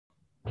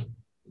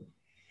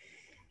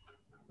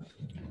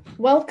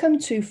Welcome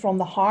to From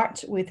the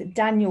Heart with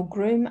Daniel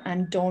Groom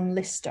and Dawn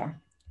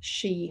Lister,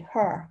 she,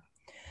 her.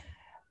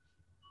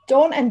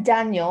 Dawn and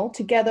Daniel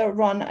together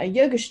run a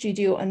yoga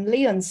studio in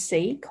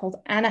Leigh-on-Sea called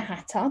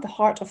Anahata, the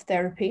Heart of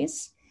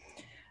Therapies,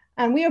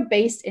 and we are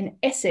based in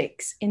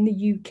Essex in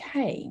the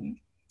UK.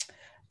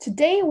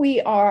 Today we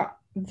are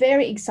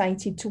very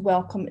excited to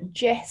welcome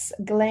Jess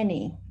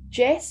Glennie.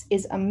 Jess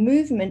is a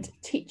movement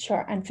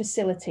teacher and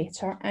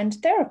facilitator and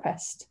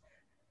therapist.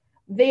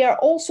 They are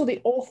also the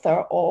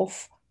author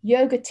of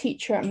Yoga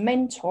Teacher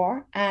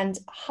Mentor and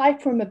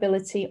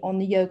Hypermobility on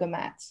the Yoga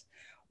Mat.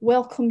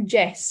 Welcome,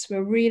 Jess.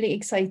 We're really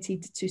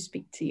excited to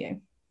speak to you.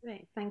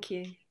 Great, thank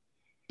you.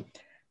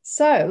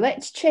 So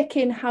let's check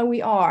in how we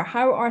are.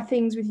 How are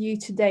things with you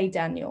today,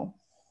 Daniel?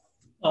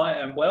 I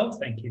am well,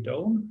 thank you,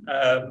 Dawn.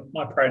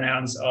 My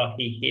pronouns are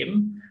he,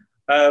 him.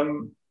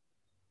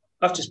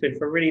 I've just been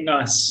for a really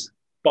nice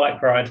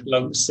bike ride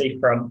along the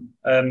seafront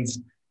and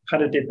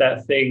kind of did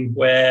that thing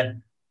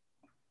where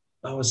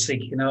I was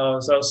thinking, I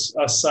was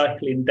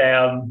cycling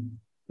down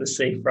the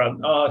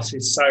seafront. Oh, this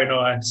is so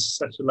nice.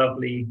 Such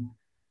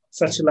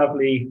a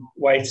lovely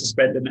way to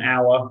spend an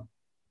hour.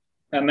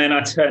 And then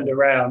I turned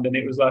around and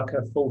it was like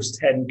a force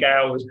 10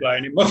 gale was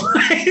blowing in my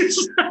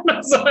face. And I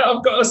was like,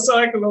 I've got to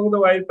cycle all the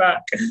way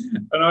back.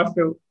 And I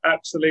feel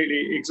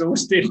absolutely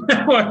exhausted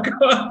now.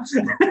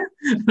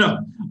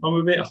 I'm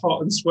a bit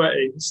hot and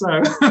sweaty.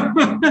 So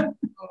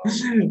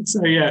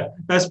yeah,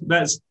 that's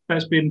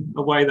been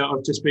a way that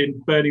I've just been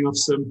burning off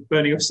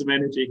some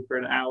energy for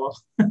an hour.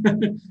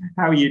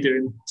 How are you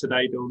doing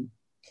today, Dawn?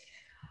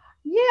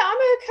 Yeah, I'm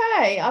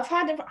okay. I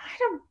had a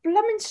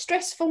blooming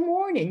stressful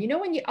morning. You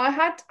know, I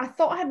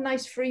thought I had a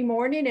nice free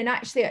morning, and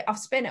actually I've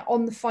spent it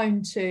on the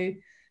phone to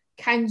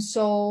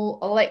council,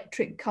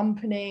 electric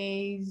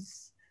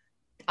companies,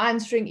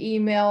 answering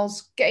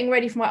emails, getting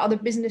ready for my other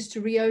business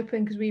to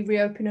reopen because we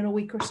reopen in a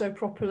week or so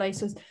properly.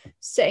 So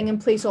setting in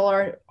place all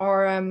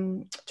our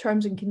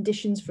terms and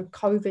conditions for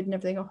COVID and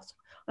everything else.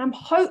 I'm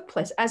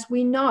hopeless, as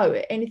we know,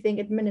 at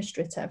anything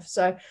administrative.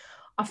 So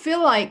I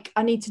feel like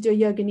I need to do a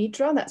yoga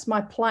nidra. That's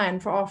my plan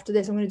for after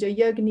this. I'm going to do a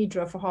yoga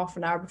nidra for half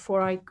an hour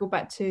before I go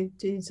back to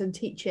doing some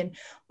teaching.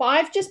 But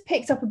I've just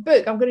picked up a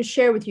book I'm going to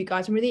share with you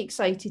guys. I'm really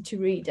excited to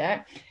read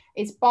it.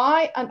 It's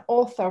by an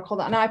author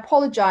called, and I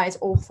apologize,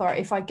 author,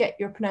 if I get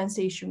your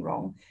pronunciation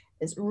wrong.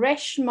 It's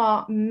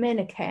Reshma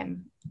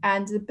Menakem.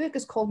 And the book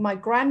is called My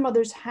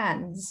Grandmother's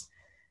Hands.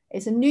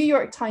 It's a New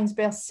York Times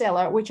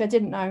bestseller, which I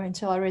didn't know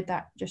until I read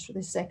that just for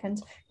this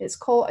second. It's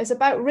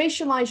about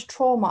racialized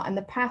trauma and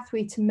the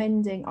pathway to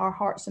mending our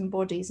hearts and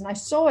bodies. And I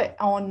saw it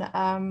on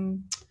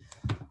an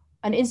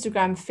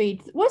Instagram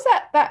feed. What's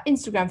that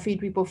Instagram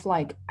feed we both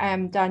like?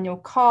 Daniel,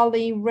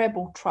 Kali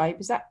Rebel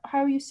Tribe. Is that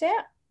how you say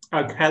it?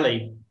 Oh,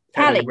 Kali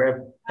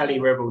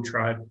Rebel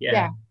Tribe.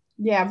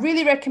 Yeah.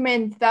 Really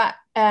recommend that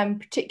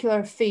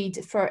particular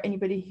feed for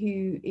anybody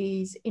who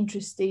is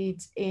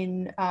interested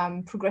in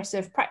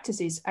progressive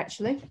practices,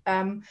 actually.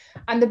 And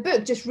the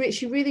book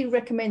she really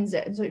recommends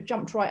it, and so it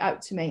jumped right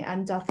out to me,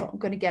 and I thought I'm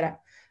going to get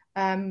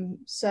it.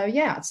 So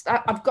yeah,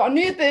 I've got a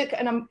new book,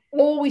 and I'm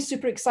always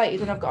super excited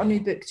when I've got a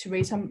new book to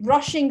read. So I'm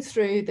rushing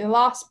through the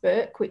last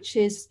book, which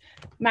is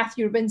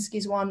Matthew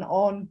Rubinsky's one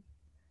on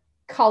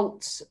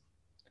cults.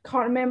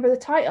 Can't remember the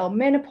title.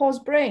 Menopause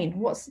Brain.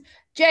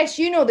 Jess,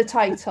 you know the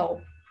title.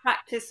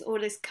 Practice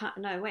All Is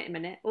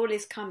All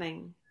Is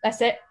Coming. That's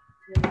it.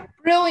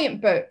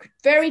 Brilliant book.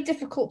 Very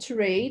difficult to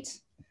read.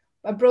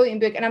 A brilliant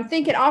book. And I'm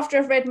thinking after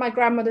I've read My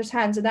Grandmother's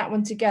Hands and that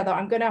one together,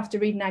 I'm going to have to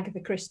read an Agatha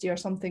Christie or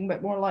something,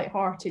 but more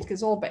lighthearted because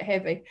it's all a bit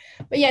heavy.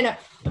 But yeah, no,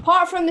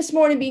 apart from this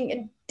morning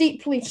being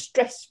deeply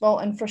stressful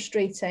and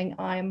frustrating,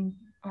 I'm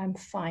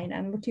fine.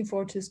 I'm looking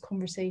forward to this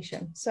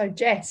conversation. So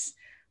Jess,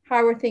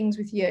 how are things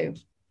with you?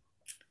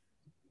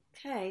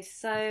 Okay,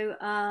 so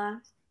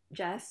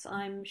Jess,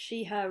 I'm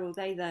she, her, or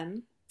they,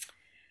 them.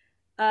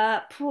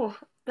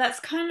 That's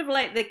kind of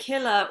like the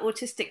killer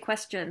autistic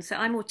question. So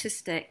I'm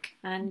autistic,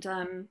 and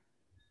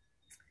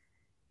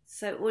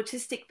so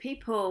autistic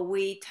people,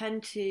 we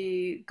tend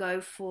to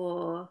go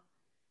for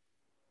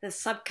the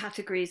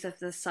subcategories of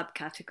the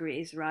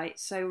subcategories, right?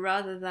 So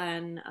rather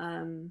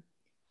than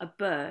a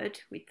bird,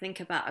 we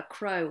think about a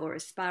crow or a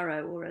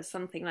sparrow or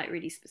something like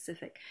really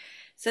specific.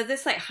 So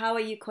this like, how are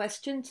you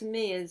question to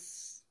me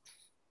is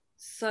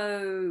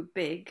so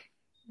big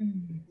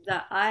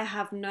that I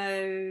have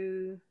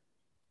no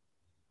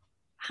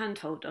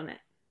handhold on it.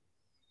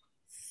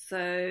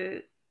 So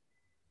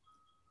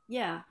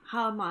yeah,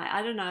 how am I?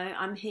 I don't know.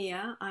 I'm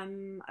here.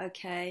 I'm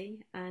okay.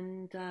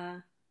 And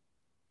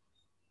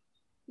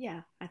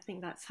yeah, I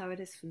think that's how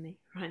it is for me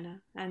right now.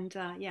 And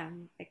yeah,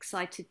 I'm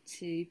excited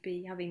to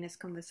be having this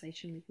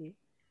conversation with you.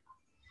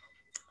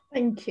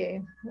 Thank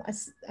you.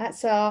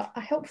 That's a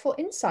helpful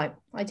insight.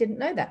 I didn't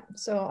know that.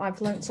 So I've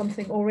learned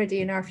something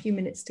already in our few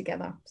minutes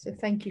together. So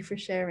thank you for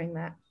sharing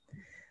that.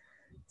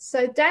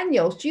 So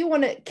Daniel, do you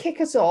want to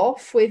kick us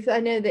off with, I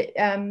know that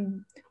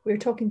we were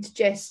talking to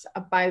Jess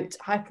about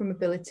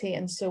hypermobility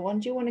and so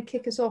on. Do you want to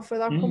kick us off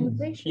with our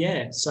conversation?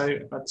 Yeah, so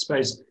I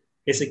suppose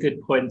it's a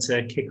good point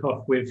to kick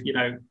off with,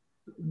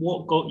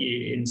 what got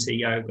you into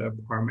yoga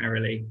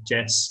primarily,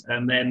 Jess,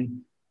 and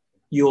then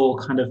your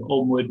kind of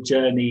onward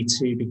journey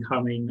to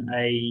becoming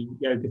a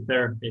yoga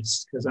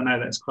therapist? Because I know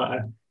that's quite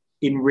a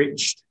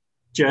enriched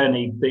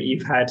journey that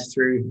you've had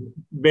through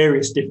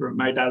various different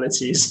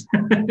modalities.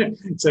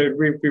 So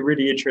it'd be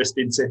really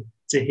interesting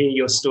to hear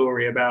your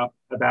story about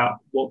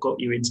what got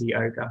you into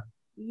yoga.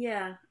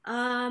 Yeah.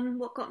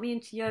 What got me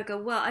into yoga?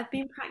 Well, I've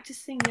been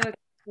practicing yoga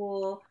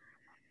for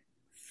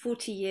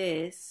 40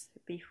 years.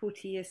 It'll be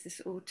 40 years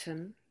this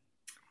autumn.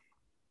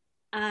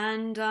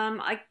 And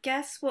I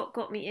guess what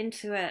got me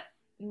into it,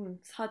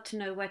 it's hard to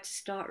know where to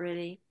start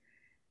really.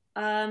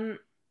 Um,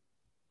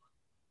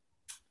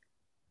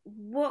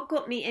 what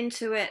got me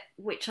into it,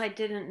 which I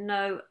didn't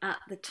know at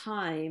the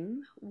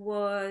time,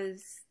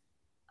 was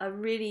a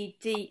really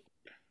deep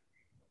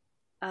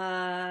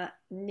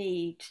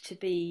need to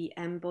be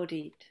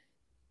embodied.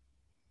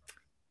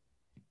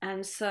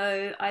 And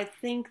so I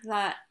think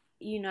that,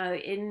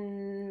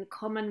 in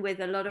common with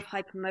a lot of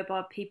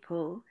hypermobile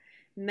people,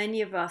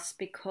 many of us,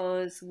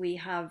 because we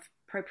have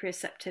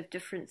proprioceptive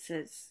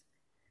differences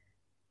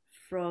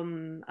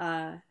from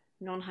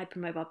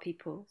non-hypermobile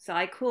people. So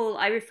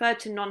I refer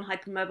to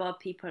non-hypermobile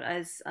people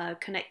as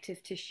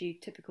connective tissue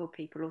typical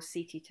people, or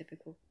CT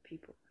typical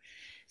people.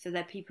 So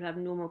that people have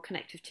normal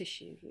connective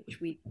tissue, which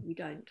we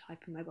don't.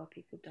 Hypermobile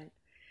people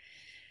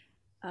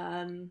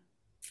don't.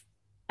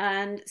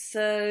 And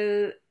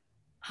so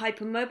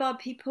hypermobile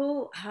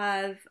people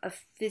have a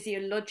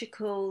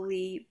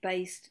physiologically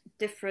based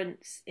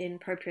difference in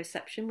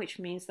proprioception, which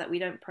means that we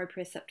don't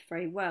propriocept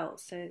very well.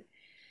 So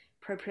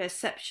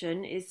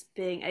proprioception is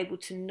being able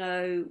to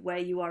know where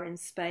you are in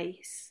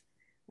space,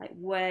 like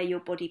where your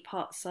body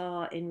parts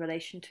are in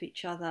relation to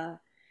each other,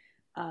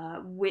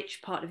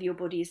 which part of your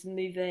body is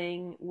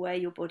moving, where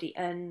your body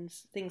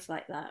ends, things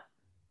like that.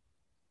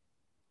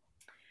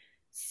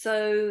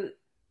 So,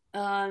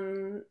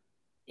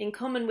 in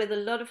common with a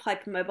lot of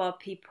hypermobile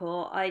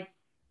people, I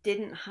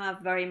didn't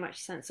have very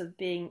much sense of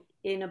being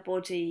in a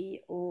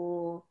body,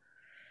 or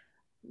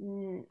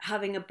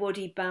having a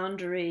body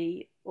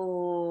boundary,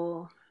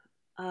 or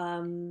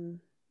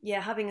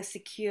having a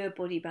secure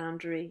body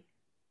boundary.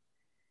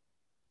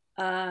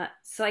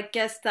 So I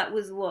guess that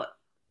was what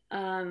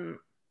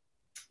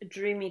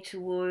drew me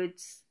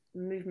towards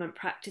movement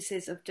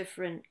practices of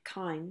different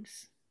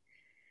kinds.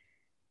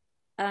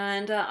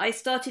 And I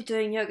started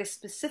doing yoga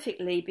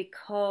specifically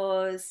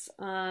because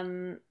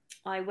I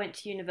went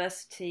to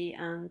university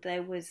and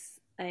there was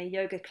a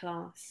yoga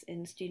class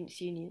in the Students'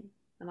 Union,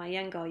 an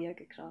Iyengar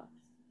yoga class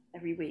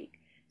every week.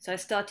 So I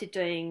started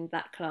doing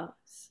that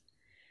class.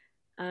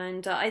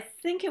 And I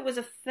think it was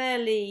a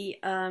fairly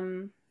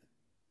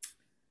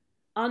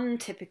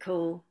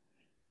untypical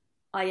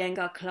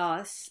Iyengar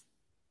class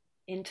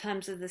in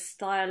terms of the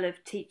style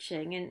of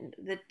teaching. And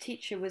the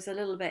teacher was a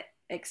little bit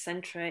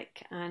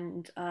eccentric,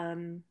 and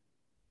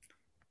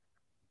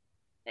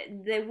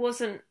there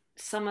wasn't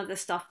some of the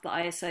stuff that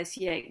I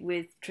associate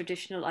with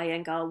traditional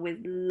Iyengar,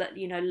 with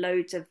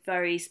loads of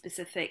very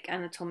specific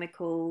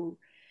anatomical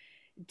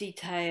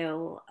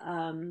detail,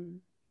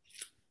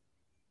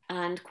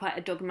 and quite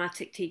a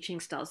dogmatic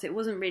teaching style. So it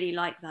wasn't really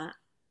like that.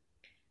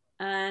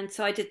 And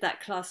so I did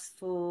that class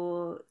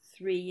for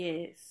 3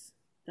 years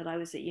that I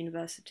was at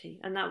university,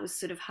 and that was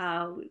sort of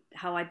how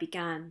I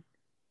began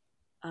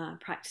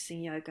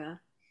practicing yoga.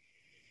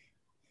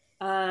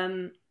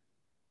 And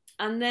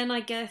then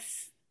I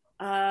guess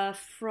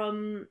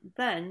from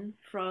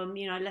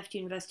I left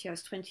university, I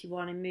was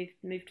 21 and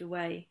moved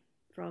away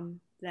from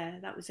there.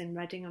 That was in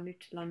Reading. I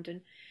moved to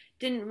London.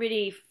 Didn't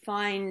really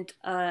find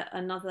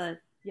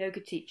another yoga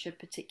teacher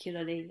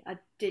particularly. I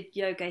did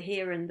yoga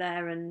here and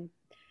there, and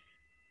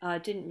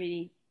didn't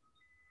really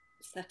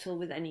settle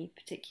with any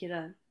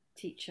particular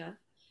teacher.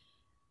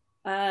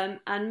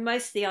 And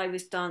mostly I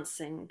was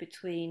dancing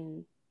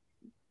between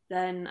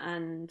then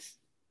and,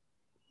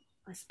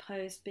 I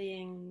suppose,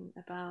 being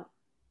about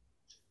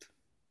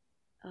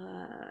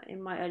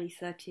in my early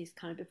 30s,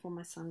 kind of before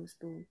my son was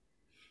born.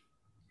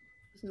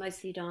 It was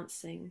mostly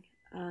dancing,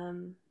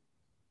 and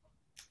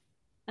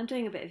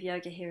doing a bit of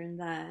yoga here and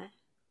there.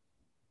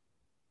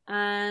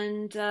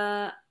 And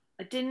I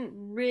didn't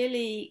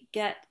really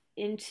get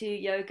into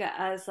yoga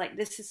as like,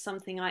 this is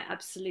something I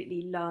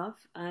absolutely love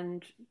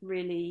and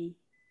really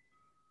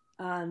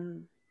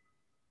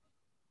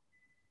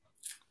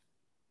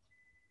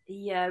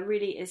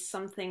really is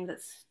something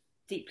that's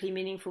deeply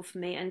meaningful for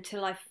me,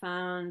 until I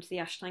found the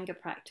Ashtanga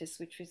practice,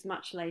 which was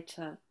much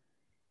later.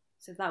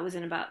 So that was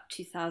in about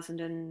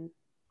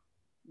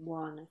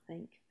 2001, I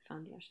think,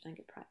 found the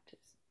Ashtanga practice.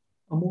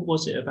 And what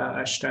was it about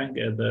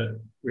Ashtanga that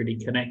really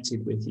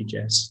connected with you,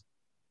 Jess?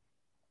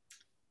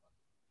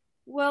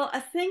 Well, I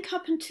think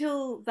up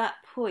until that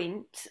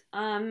point,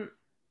 I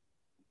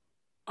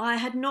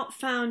had not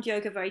found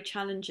yoga very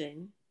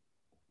challenging,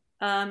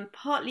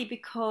 partly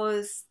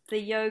because the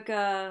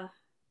yoga,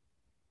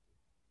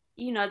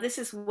 this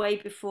is way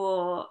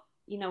before,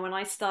 when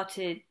I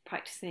started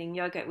practicing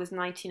yoga, it was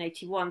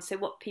 1981. So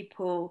what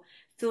people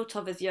thought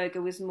of as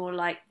yoga was more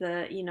like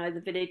the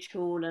village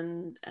hall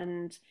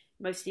and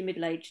mostly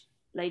middle-aged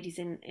ladies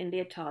in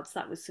leotards.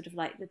 That was sort of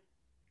like the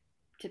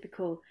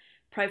typical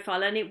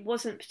profile, and it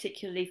wasn't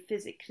particularly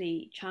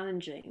physically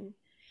challenging.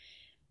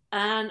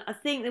 And I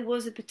think there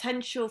was a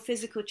potential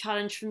physical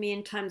challenge for me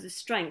in terms of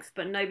strength,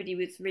 but nobody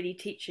was really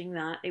teaching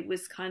that. It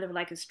was kind of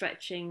like a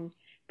stretching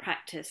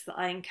practice that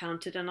I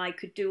encountered, and I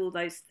could do all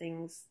those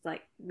things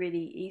like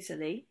really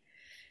easily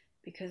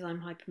because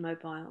I'm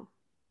hypermobile.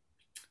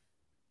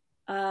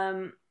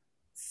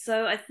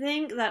 So I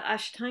think that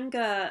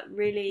Ashtanga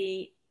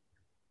really,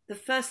 the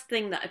first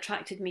thing that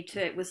attracted me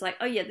to it was like,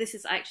 oh yeah, this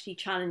is actually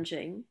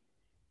challenging.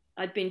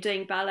 I'd been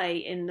doing ballet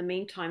in the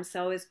meantime,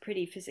 so I was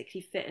pretty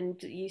physically fit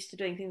and used to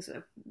doing things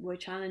that were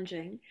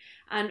challenging.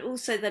 And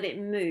also that it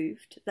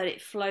moved, that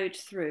it flowed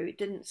through, it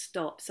didn't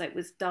stop, so it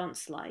was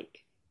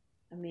dance-like.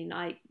 I mean,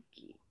 I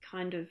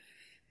kind of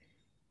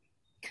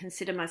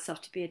consider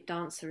myself to be a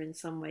dancer in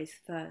some ways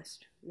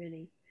first,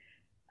 really.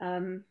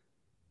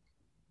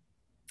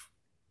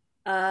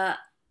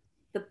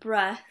 The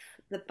breath,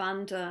 the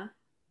bandha,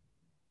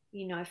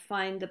 I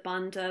find the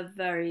bandha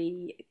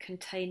very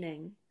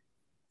containing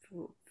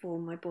for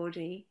my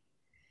body,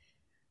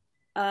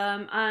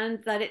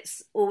 and that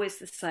it's always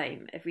the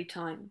same every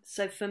time.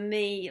 So for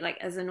me, like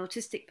as an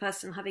autistic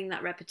person, having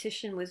that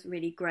repetition was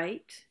really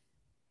great.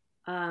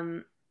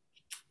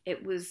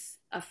 It was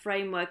a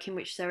framework in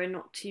which there are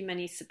not too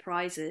many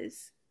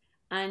surprises,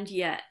 and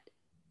yet,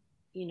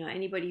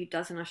 anybody who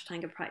does an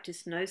Ashtanga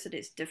practice knows that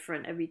it's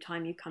different every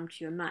time you come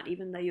to your mat,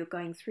 even though you're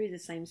going through the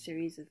same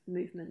series of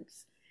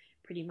movements.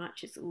 Pretty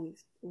much, it's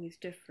always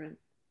different.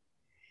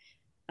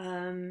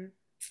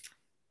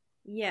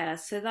 Yeah,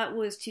 so that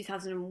was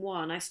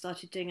 2001. I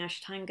started doing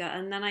Ashtanga,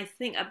 and then I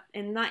think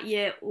in that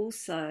year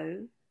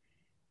also,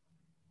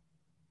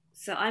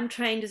 so I'm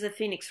trained as a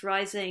Phoenix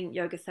Rising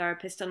yoga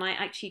therapist, and I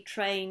actually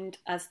trained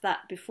as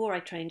that before I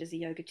trained as a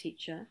yoga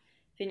teacher.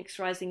 Phoenix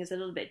Rising is a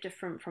little bit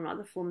different from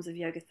other forms of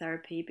yoga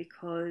therapy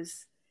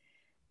because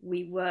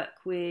we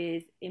work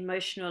with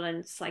emotional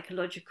and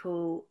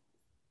psychological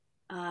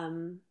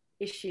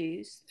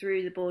issues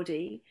through the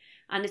body,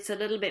 and it's a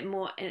little bit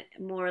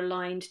more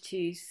aligned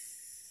to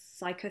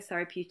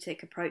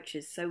psychotherapeutic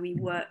approaches. So we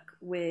work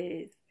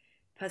with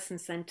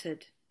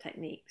person-centered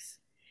techniques,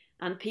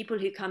 and people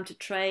who come to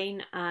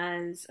train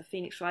as a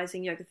Phoenix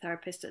Rising yoga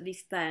therapist, at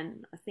least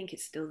then, I think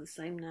it's still the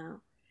same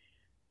now,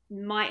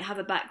 might have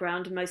a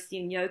background mostly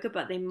in yoga,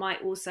 but they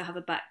might also have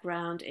a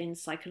background in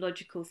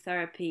psychological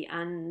therapy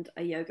and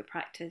a yoga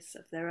practice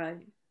of their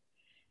own.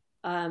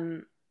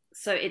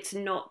 So it's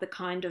not the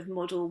kind of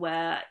model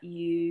where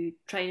you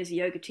train as a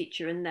yoga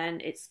teacher and then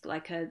it's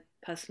like a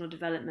personal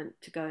development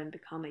to go and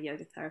become a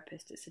yoga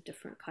therapist. It's a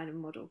different kind of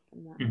model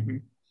than that. Mm-hmm.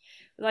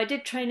 Well, I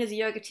did train as a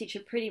yoga teacher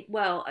pretty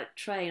well.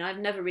 I've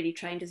never really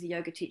trained as a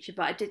yoga teacher,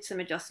 but I did some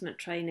adjustment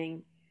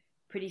training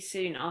pretty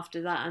soon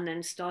after that, and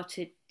then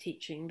started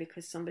teaching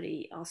because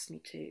somebody asked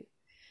me to.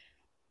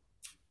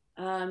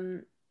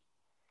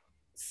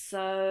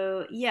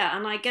 So yeah,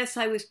 and I guess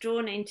I was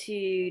drawn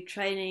into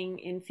training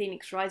in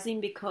Phoenix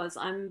Rising because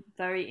I'm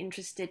very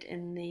interested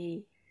in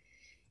the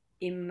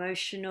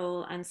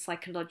emotional and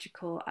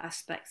psychological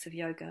aspects of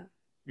yoga,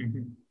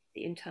 mm-hmm.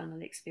 the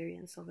internal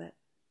experience of it.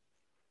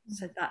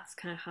 So that's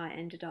kind of how I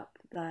ended up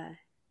there.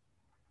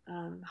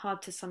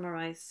 Hard to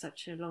summarize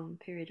such a long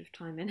period of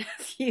time in a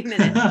few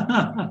minutes.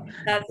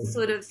 That's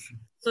sort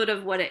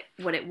of what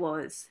it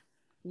was.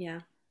 Yeah,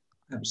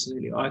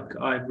 absolutely.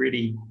 I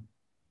really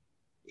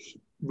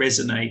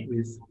resonate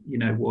with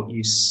what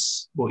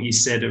you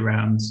said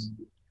around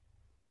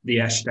the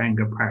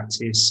Ashtanga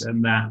practice,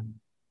 and that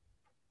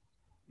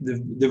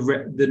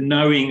the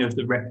knowing of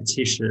the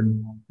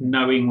repetition,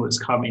 knowing what's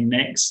coming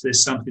next.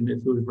 There's something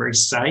that feels very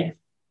safe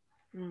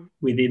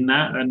within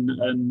that, and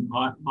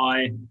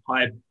I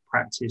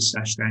practiced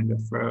Ashtanga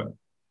for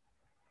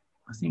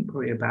I think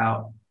probably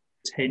about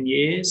 10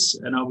 years,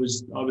 and I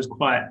was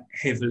quite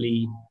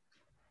heavily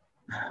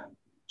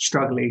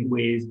struggling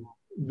with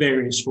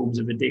various forms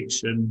of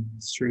addiction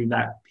through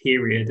that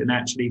period. And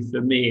actually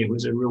for me, it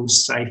was a real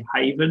safe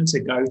haven to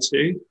go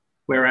to,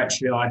 where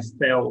actually I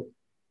felt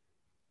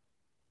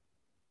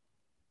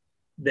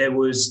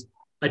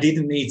I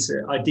didn't need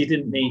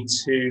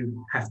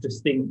to have to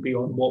think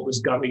beyond what was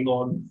going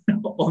on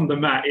the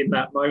mat in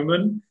that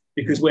moment,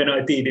 because when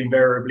I did,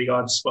 invariably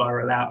I'd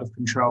spiral out of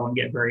control and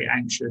get very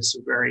anxious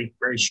or very,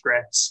 very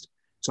stressed.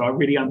 So I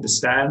really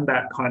understand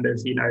that kind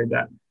of,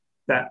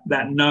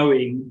 that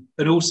knowing,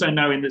 and also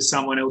knowing that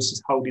someone else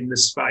is holding the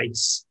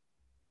space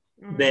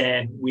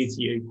there with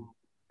you.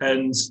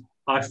 And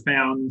I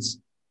found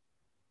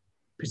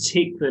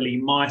particularly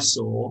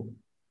Mysore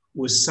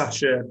was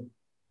such a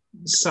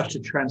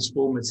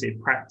transformative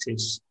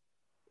practice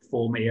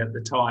for me at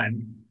the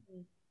time,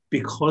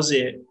 because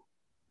it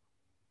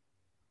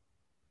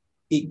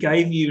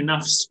gave you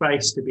enough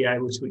space to be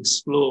able to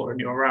explore on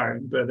your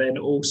own, but then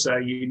also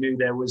you knew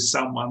there was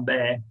someone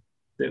there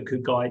that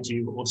could guide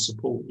you or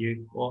support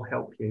you or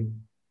help you.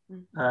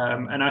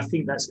 And I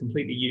think that's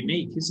completely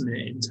unique, isn't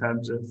it, in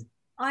terms of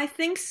I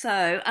think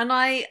so. And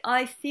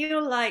I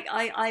feel like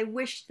I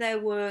wish there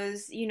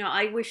was,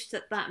 I wish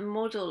that that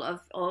model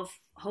of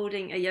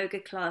holding a yoga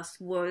class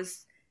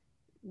was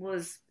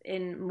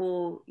in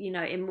more,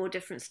 in more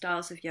different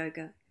styles of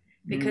yoga.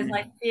 Because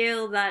I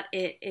feel that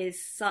it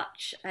is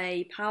such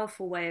a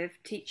powerful way of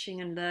teaching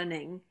and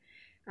learning.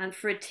 And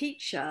for a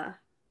teacher,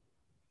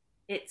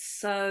 it's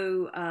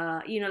so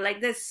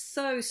like there's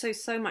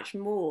so much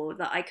more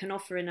that I can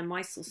offer in a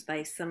Mysore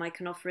space than I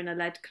can offer in a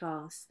lead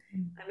class.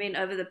 I mean,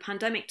 over the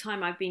pandemic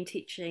time I've been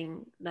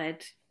teaching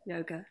lead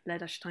yoga,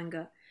 lead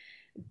Ashtanga,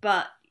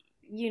 but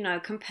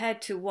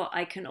compared to what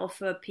I can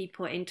offer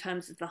people in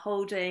terms of the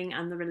holding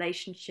and the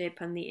relationship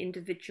and the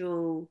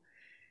individual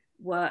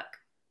work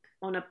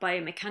on a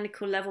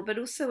biomechanical level, but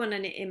also on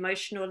an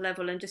emotional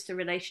level and just a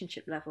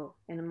relationship level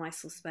in a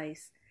Mysore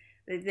space,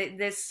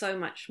 there's so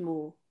much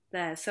more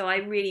there. So I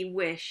really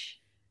wish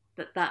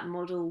that that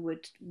model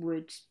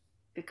would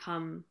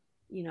become,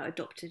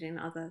 adopted in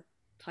other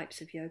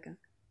types of yoga.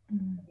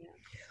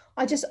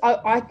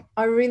 Yeah.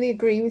 I really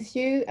agree with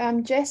you,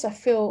 Jess. I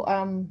feel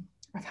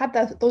I've had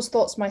those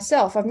thoughts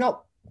myself.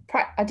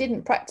 I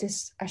didn't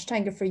practice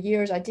Ashtanga for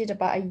years. I did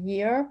about a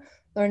year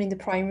learning the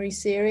primary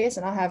series,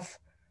 and I have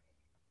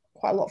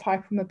quite a lot of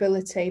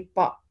hypermobility,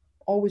 but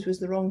always was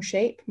the wrong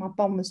shape. My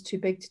bum was too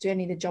big to do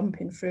any of the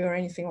jumping through or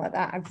anything like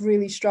that. I've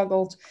really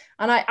struggled.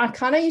 And I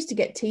kind of used to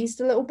get teased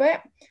a little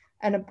bit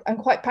and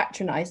quite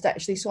patronized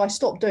actually. So I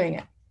stopped doing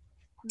it.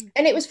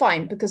 And it was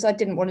fine because I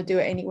didn't want to do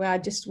it anyway. I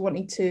just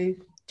wanted to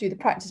do the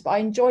practice, but I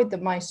enjoyed the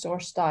Mysore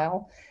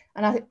style.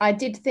 And I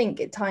did think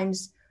at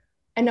times,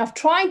 and I've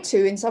tried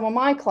to in some of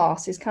my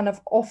classes kind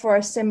of offer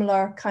a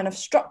similar kind of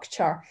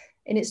structure.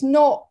 And it's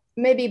not,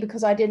 maybe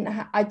because I didn't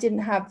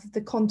have the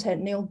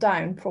content nailed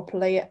down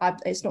properly.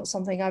 It's not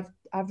something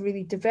I've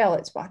really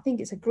developed, but I think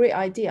it's a great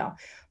idea.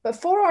 But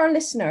for our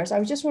listeners, I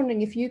was just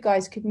wondering if you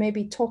guys could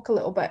maybe talk a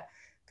little bit,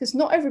 because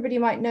not everybody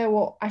might know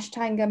what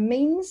Ashtanga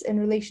means in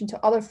relation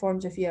to other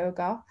forms of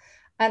yoga,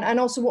 and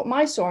also what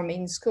Mysore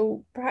means.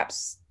 So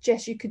perhaps,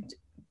 Jess, you could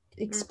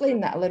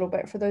explain that a little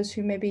bit for those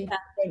who maybe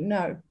don't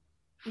know.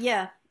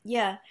 Yeah.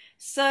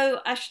 So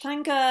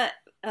Ashtanga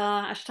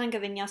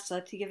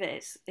Vinyasa, to give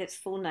it its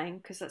full name,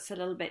 because that's a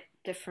little bit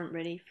different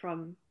really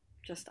from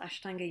just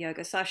Ashtanga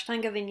yoga. So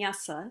Ashtanga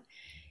Vinyasa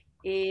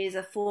is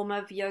a form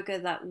of yoga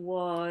that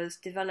was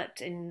developed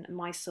in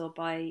Mysore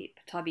by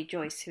Pattabhi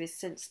Jois, who has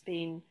since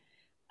been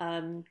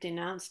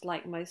denounced,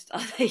 like most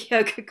other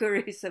yoga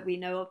gurus that we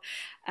know of,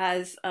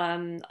 as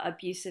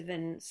abusive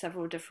in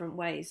several different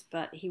ways.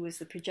 But he was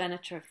the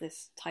progenitor of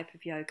this type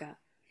of yoga.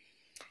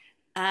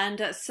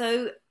 And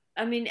so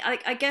I mean,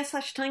 I guess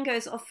Ashtanga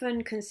is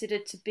often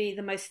considered to be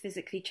the most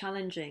physically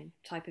challenging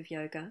type of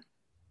yoga.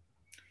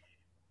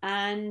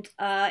 And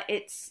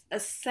it's a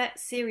set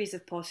series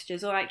of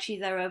postures, or actually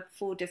there are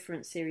 4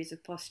 different series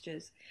of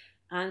postures.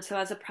 And so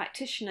as a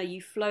practitioner, you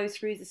flow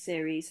through the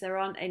series. There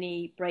aren't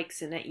any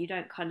breaks in it. You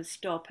don't kind of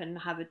stop and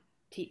have a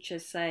teacher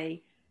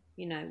say,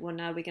 well,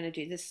 now we're going to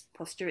do this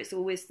posture. It's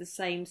always the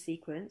same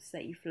sequence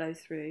that you flow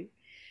through.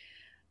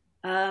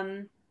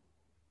 And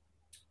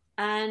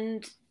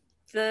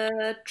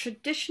the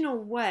traditional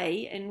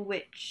way in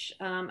which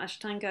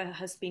Ashtanga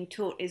has been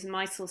taught is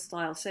Mysore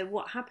style. So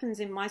what happens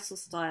in Mysore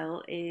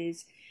style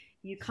is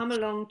you come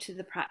along to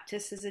the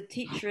practice. There's a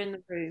teacher in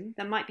the room.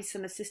 There might be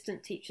some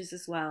assistant teachers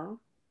as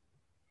well.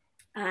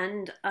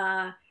 And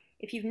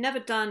if you've never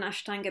done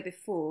Ashtanga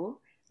before,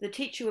 the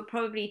teacher would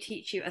probably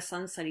teach you a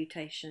sun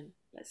salutation,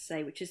 let's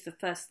say, which is the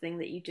first thing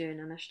that you do in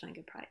an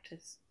Ashtanga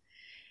practice.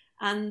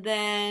 And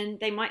then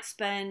they might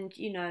spend,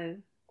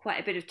 quite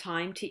a bit of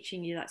time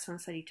teaching you that sun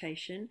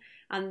salutation,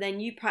 and then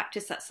you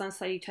practice that sun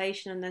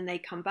salutation, and then they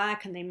come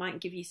back and they might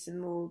give you some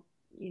more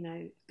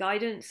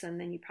guidance, and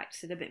then you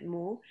practice it a bit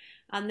more,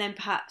 and then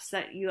perhaps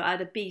that you add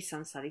a B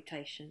sun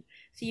salutation.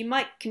 So you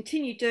might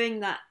continue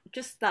doing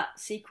just that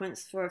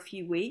sequence for a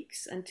few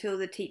weeks until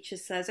the teacher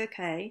says,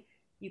 okay,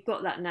 you've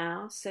got that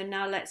now, so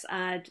now let's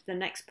add the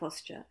next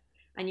posture,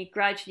 and you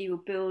gradually will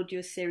build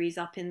your series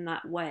up in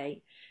that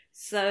way.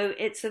 So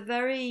it's a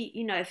very,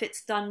 if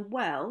it's done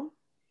well,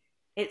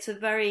 it's a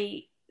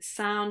very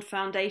sound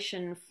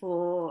foundation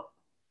for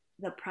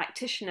the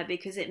practitioner,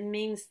 because it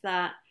means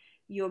that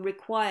you're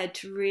required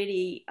to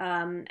really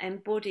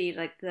embody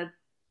like the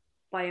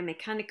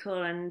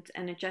biomechanical and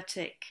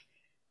energetic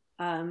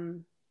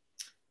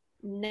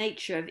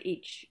nature of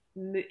each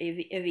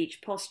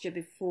posture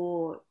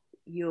before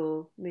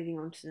you're moving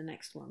on to the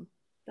next one.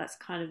 That's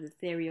kind of the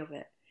theory of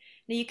it.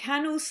 Now you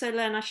can also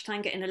learn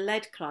Ashtanga in a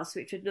lead class,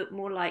 which would look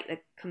more like a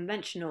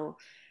conventional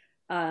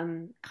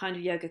kind of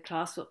yoga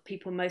class, what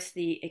people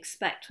mostly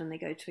expect when they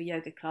go to a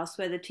yoga class,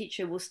 where the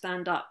teacher will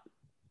stand up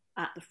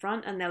at the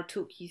front and they'll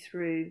talk you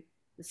through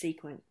the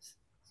sequence.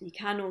 So you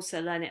can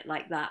also learn it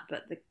like that,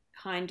 but the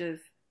kind of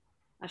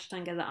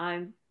Ashtanga that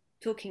I'm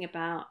talking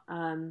about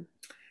and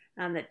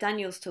that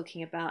Daniel's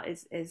talking about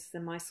is the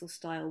Mysore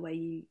style, where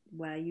you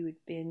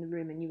would be in the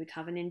room and you would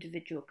have an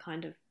individual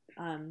kind of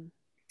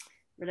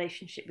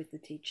relationship with the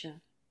teacher.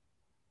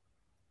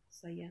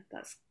 So yeah,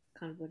 that's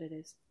kind of what it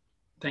is.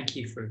 Thank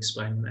you for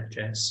explaining that,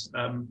 Jess.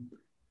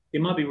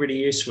 It might be really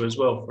useful as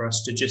well for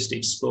us to just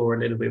explore a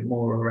little bit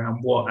more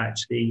around what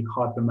actually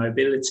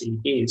hypermobility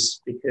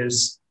is,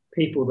 because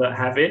people that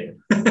have it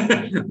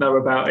know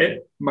about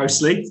it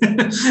mostly.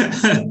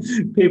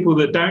 People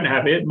that don't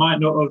have it might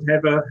not have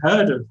ever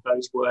heard of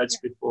those words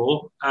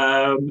before.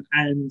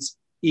 And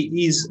it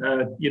is,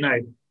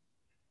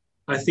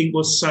 I think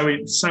what's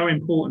so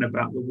important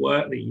about the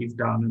work that you've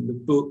done and the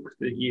book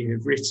that you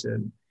have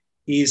written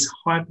is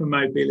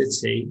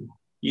hypermobility.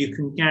 You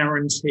can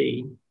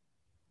guarantee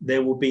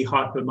there will be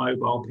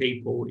hypermobile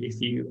people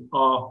if you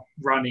are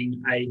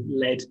running a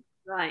lead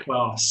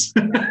class.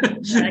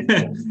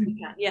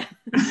 Yeah.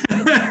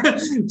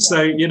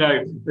 So,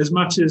 as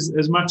much as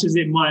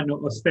it might not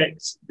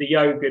affect the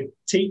yoga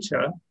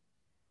teacher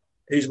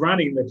who's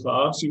running the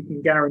class, you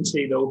can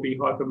guarantee there will be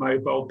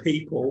hypermobile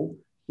people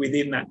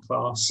within that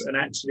class. And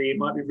actually, it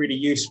might be really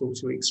useful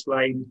to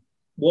explain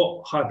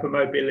what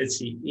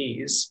hypermobility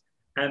is,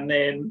 and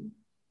then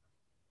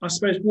I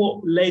suppose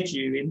what led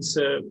you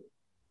into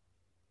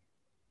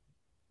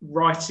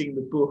writing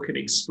the book and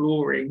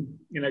exploring,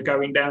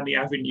 going down the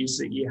avenues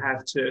that you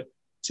have to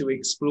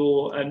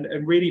explore and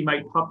really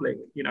make public,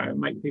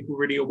 make people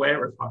really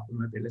aware of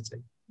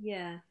hypermobility.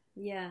 Yeah.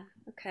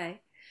 Okay.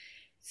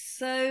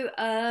 So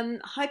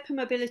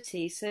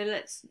hypermobility,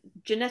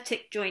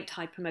 genetic joint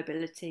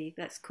hypermobility,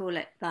 let's call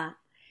it that,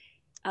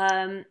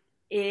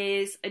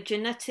 is a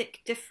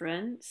genetic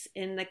difference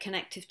in the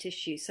connective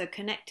tissue. So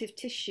connective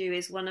tissue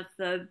is one of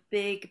the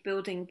big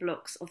building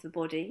blocks of the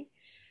body,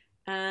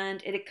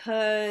 and it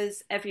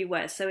occurs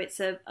everywhere. So it's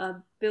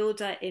a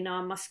builder in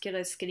our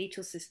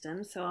musculoskeletal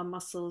system, so our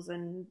muscles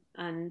and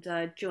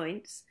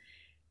joints,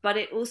 but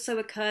it also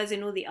occurs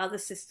in all the other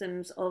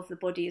systems of the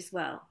body as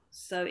well.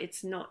 So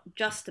it's not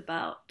just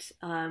about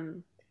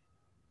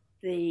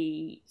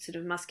the sort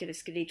of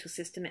musculoskeletal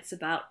system, it's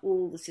about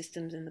all the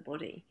systems in the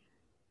body.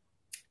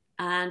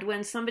 And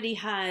when somebody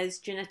has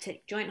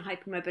genetic joint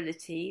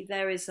hypermobility,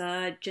 there is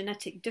a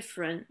genetic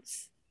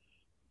difference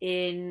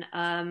in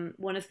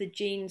one of the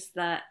genes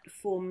that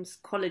forms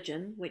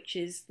collagen, which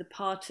is the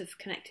part of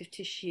connective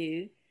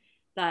tissue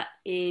that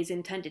is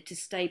intended to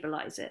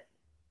stabilize it.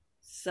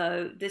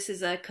 So this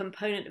is a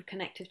component of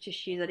connective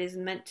tissue that is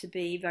meant to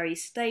be very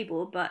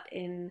stable, but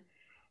in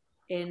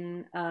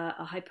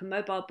a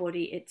hypermobile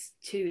body, it's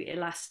too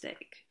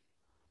elastic.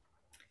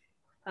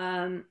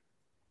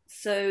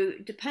 So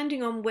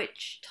depending on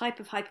which type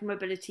of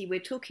hypermobility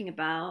we're talking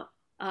about,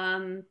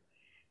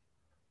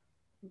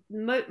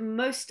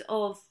 most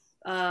of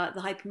the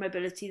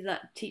hypermobility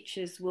that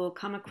teachers will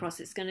come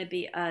across, it's going to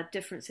be a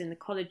difference in the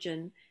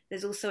collagen.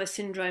 There's also a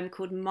syndrome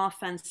called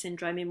Marfan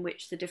syndrome, in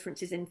which the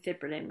difference is in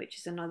fibrillin, which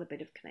is another bit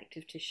of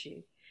connective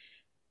tissue.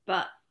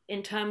 But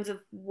in terms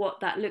of what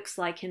that looks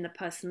like in the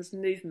person's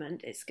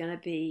movement, it's going to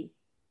be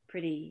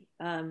pretty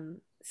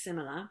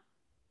similar.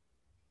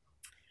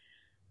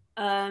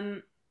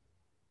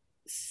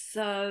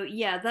 So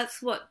yeah,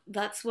 that's what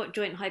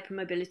joint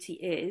hypermobility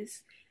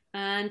is,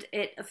 and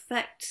it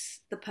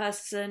affects the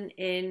person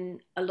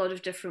in a lot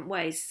of different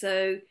ways.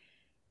 So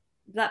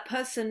that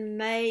person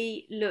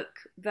may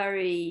look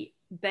very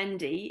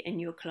bendy in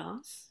your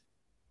class,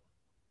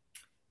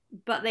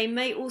 but they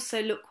may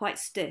also look quite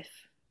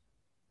stiff.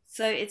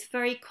 So it's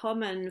very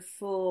common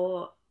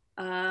for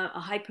a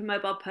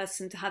hypermobile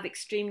person to have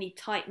extremely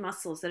tight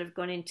muscles that have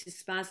gone into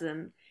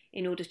spasm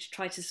in order to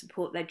try to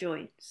support their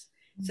joints.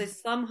 So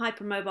some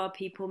hypermobile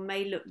people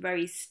may look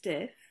very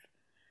stiff.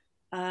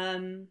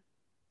 I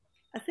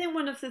think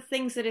one of the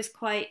things that is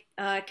quite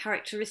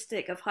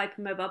characteristic of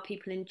hypermobile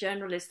people in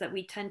general is that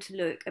we tend to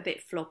look a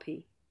bit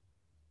floppy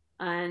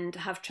and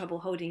have trouble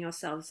holding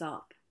ourselves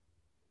up.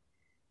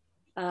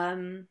 So,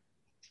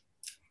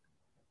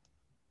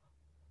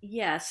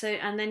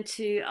 and then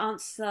to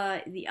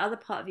answer the other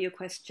part of your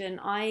question,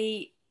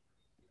 I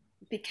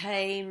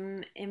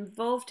became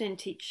involved in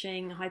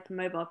teaching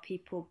hypermobile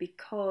people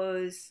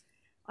because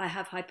I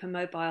have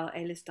hypermobile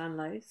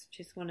Ehlers-Danlos, which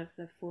is one of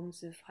the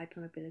forms of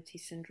hypermobility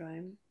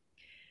syndrome.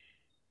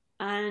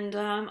 And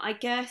I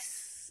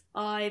guess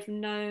I've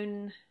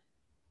known,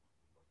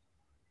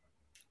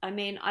 I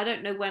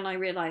don't know when I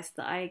realized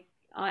that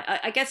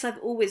I guess I've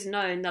always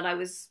known that I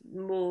was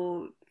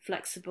more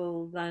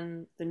flexible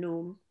than the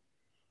norm.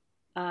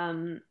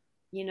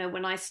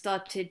 When I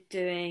started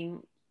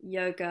doing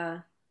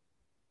yoga,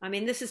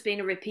 this has been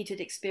a repeated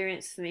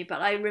experience for me,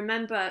 but I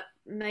remember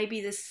maybe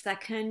the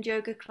second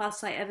yoga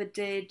class I ever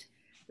did,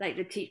 like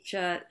the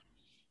teacher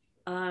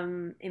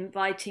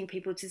inviting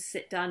people to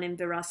sit down in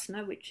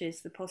Virasana, which is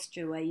the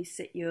posture where you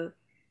sit your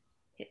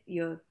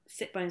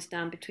sit bones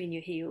down between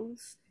your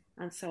heels.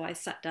 And so I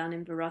sat down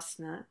in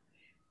Virasana.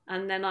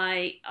 And then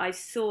I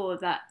saw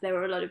that there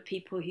were a lot of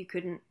people who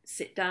couldn't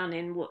sit down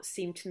in what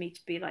seemed to me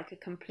to be like a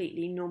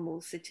completely normal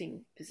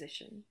sitting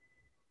position.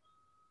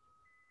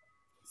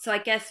 So I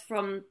guess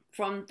from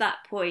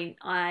that point,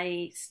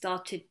 I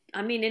started,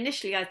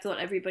 initially I thought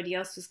everybody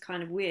else was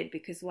kind of weird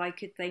because why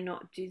could they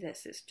not do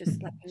this? It's just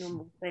like a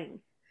normal thing.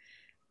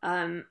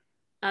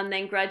 And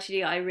then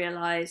gradually I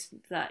realized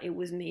that it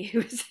was me who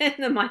was in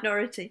the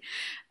minority.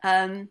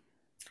 Um,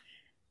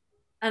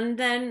 and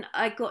then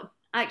I got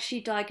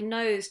actually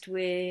diagnosed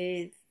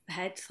with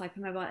HEDS,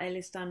 hypermobile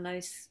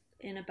Ehlers-Danlos,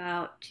 in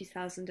about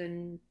 2000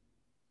 and,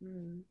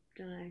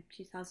 don't know,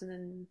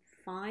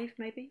 2005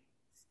 maybe,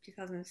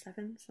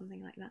 2007,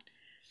 something like that.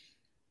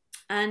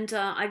 And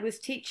I was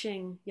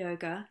teaching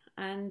yoga,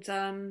 and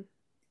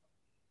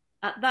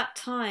at that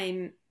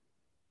time,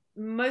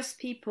 most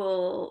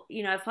people,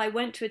 you know, if I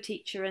went to a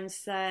teacher and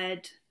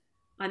said,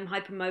 I'm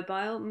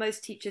hypermobile,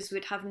 most teachers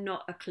would have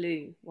not a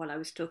clue what I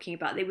was talking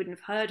about. They wouldn't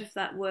have heard of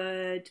that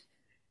word.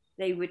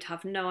 They would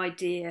have no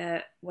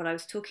idea what I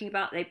was talking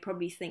about. They'd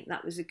probably think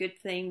that was a good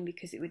thing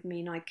because it would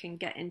mean I can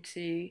get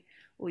into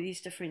all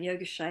these different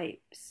yoga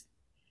shapes.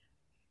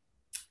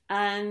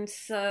 And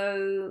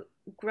so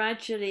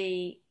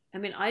gradually, I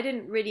mean, I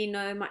didn't really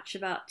know much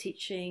about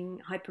teaching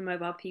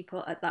hypermobile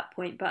people at that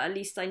point, but at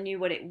least I knew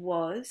what it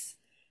was.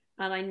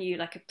 And I knew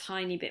like a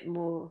tiny bit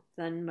more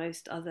than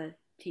most other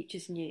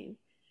teachers knew.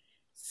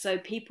 So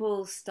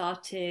people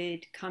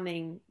started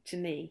coming to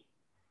me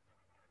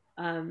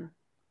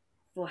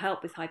for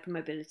help with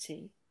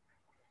hypermobility.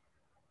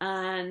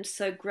 And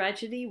so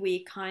gradually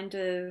we kind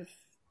of,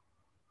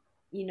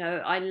 you know,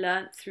 I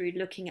learnt through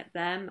looking at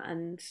them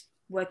and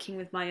working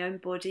with my own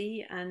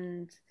body.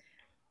 And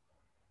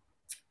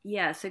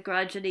yeah, so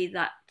gradually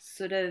that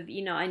sort of,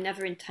 you know, I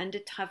never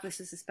intended to have this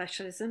as a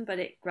specialism, but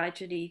it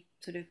gradually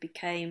sort of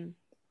became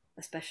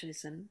a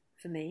specialism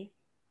for me.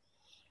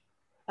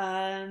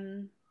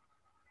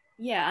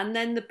 Yeah, and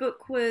then the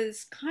book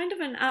was kind of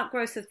an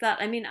outgrowth of that.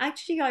 I mean,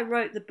 actually, I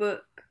wrote the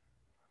book.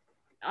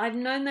 I've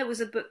known there was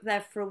a book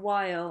there for a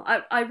while.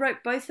 I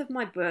wrote both of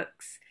my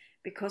books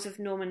because of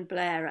Norman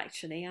Blair,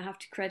 actually. I have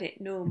to credit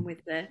Norm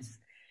with this.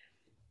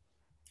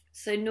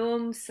 So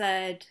Norm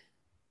said,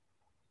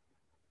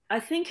 I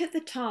think at the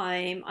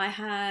time I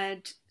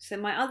had, so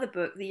my other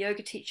book, The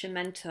Yoga Teacher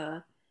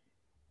Mentor,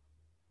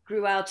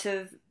 grew out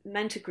of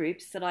mentor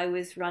groups that I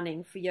was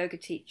running for yoga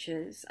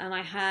teachers, and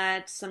I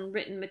had some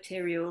written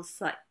materials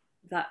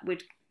that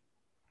would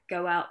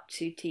go out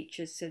to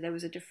teachers, so there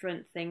was a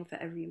different thing for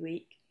every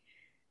week.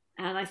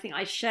 And I think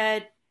I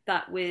shared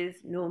that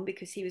with Norm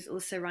because he was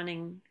also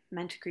running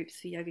mentor groups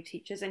for yoga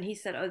teachers, and he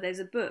said, oh, there's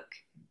a book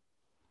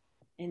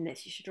in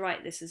this, you should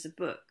write this as a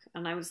book.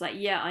 And I was like,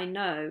 yeah, I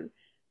know,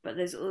 but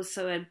there's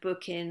also a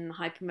book in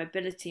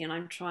hypermobility, and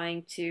I'm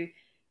trying to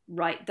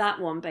write that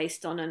one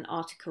based on an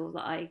article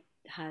that I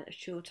had, a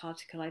short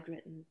article I'd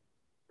written.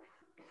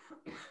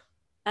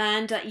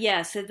 And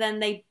yeah, so then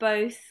they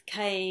both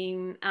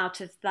came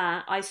out of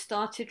that. I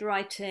started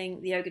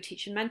writing the Yoga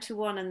Teacher Mentor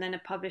one, and then a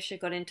publisher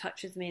got in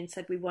touch with me and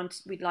said,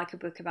 we'd like a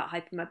book about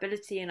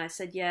hypermobility. And I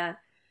said, yeah,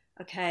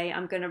 okay,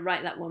 I'm going to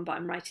write that one, but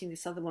I'm writing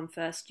this other one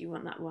first. Do you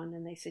want that one?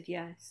 And they said,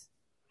 yes.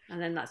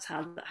 And then that's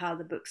how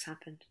the books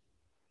happened.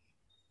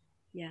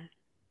 Yeah,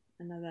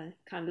 another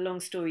kind of long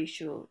story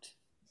short.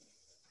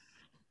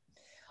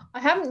 I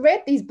haven't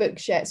read these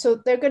books yet,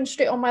 so they're going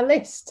straight on my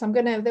list.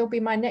 They'll be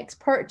my next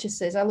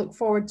purchases. I look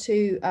forward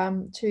to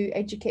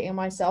educating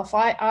myself.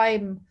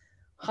 I'm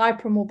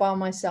hypermobile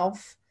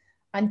myself,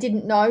 and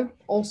didn't know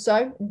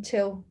also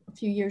until a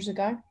few years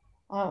ago,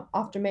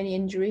 after many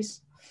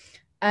injuries.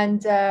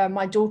 And one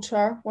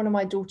of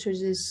my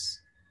daughters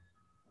is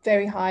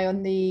very high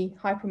on the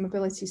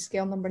hypermobility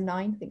scale, number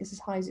 9. I think it's as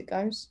high as it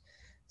goes.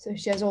 So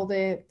she has all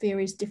the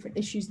various different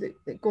issues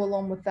that go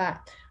along with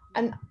that.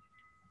 And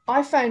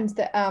I found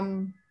that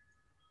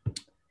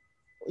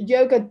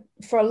yoga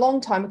for a long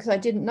time, because I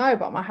didn't know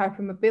about my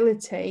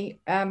hypermobility,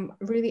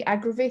 really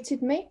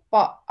aggravated me.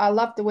 But I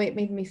loved the way it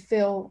made me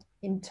feel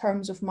in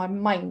terms of my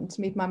mind. It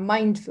made my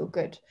mind feel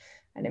good,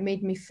 and it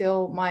made me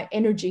feel my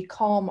energy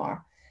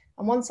calmer.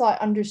 And once I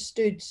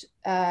understood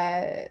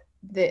that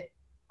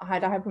I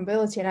had a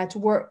hypermobility and I had to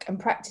work and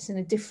practice in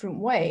a different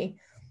way,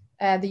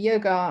 the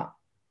yoga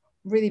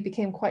really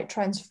became quite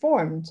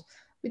transformed.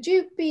 Would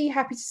you be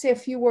happy to say a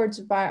few words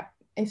about,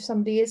 if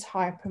somebody is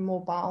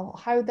hypermobile,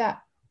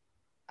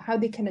 how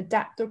they can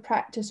adapt their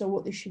practice, or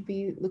what they should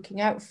be looking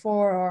out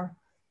for, or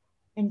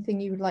anything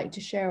you would like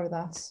to share with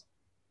us?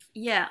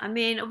 Yeah, I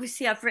mean,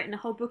 obviously I've written a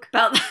whole book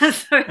about that,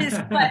 so it's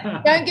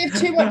quite... Don't give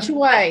too much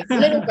away. A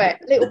little bit.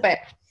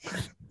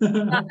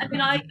 I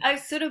mean, I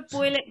sort of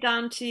boil it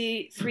down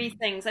to 3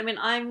 things. I mean,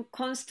 I'm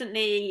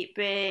constantly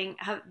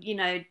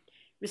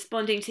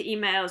responding to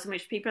emails in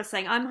which people are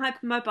saying, I'm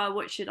hypermobile,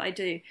 what should I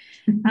do?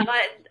 And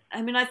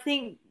I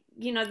think,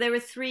 there are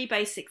 3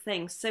 basic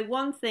things. So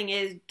one thing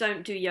is,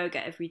 don't do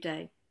yoga every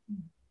day.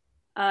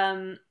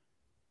 I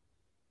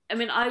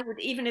would,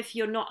 even if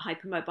you're not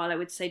hypermobile, I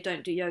would say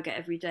don't do yoga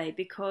every day,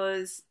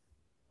 because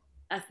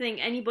I think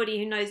anybody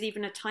who knows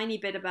even a tiny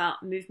bit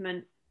about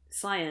movement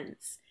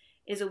science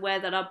is aware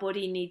that our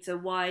body needs a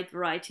wide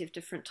variety of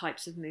different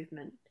types of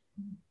movement.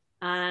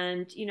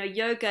 And,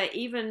 yoga,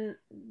 even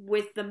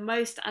with the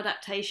most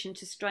adaptation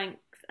to strength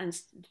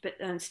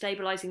and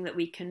stabilizing that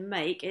we can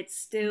make, it's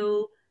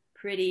still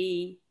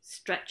pretty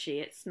stretchy.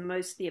 It's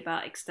mostly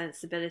about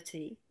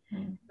extensibility.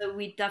 So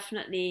we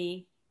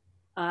definitely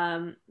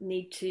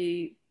need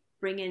to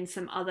bring in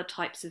some other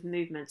types of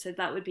movement. So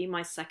that would be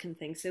my second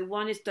thing. So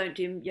one is don't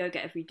do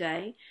yoga every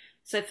day.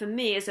 So for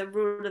me, as a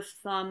rule of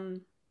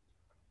thumb,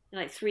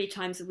 like 3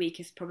 times a week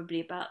is probably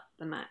about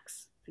the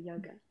max for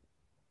yoga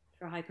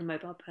for a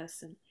hypermobile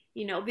person.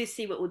 You know,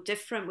 obviously we're all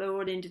different, we're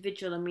all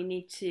individual, and we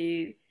need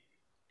to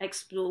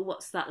explore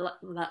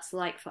that's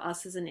like for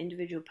us as an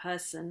individual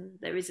person.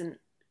 There isn't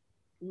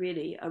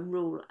really a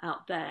rule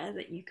out there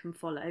that you can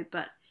follow,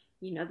 but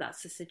you know,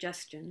 that's a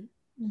suggestion.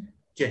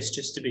 Jess,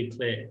 just to be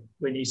clear,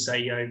 when you say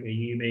yoga,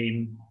 you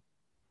mean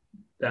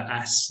the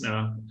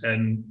asana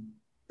and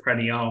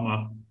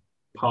pranayama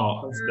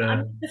part of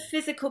the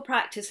physical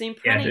practice. I mean,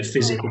 the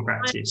physical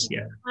practice,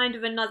 kind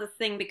of another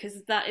thing,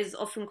 because that is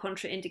often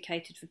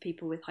contraindicated for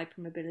people with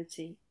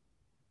hypermobility.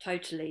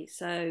 Totally.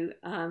 So,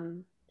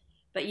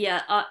 but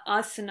yeah,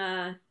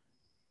 asana,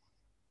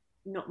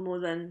 not more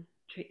than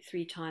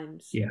 3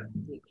 times. Yeah.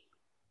 A week.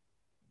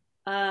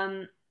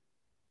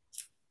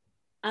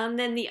 And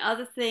then the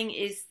other thing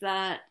is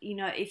that, you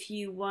know, if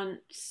you want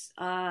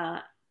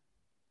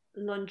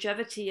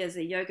longevity as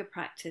a yoga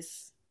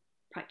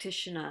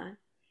practitioner,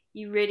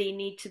 you really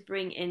need to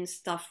bring in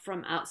stuff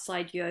from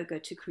outside yoga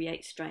to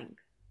create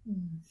strength.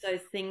 So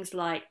things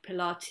like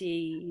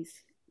Pilates,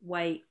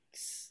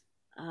 weights,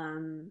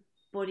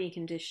 body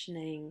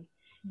conditioning,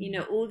 you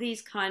know, all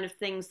these kind of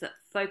things that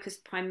focus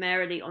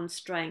primarily on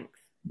strength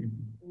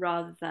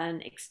rather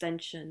than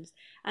extensions,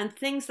 and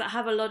things that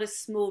have a lot of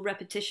small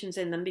repetitions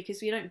in them,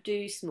 because we don't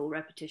do small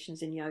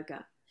repetitions in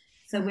yoga.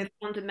 So we're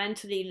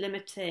fundamentally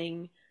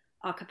limiting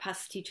our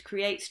capacity to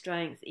create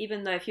strength,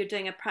 even though if you're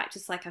doing a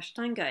practice like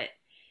Ashtanga,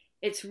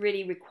 it's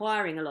really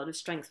requiring a lot of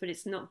strength, but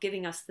it's not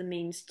giving us the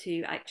means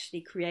to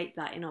actually create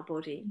that in our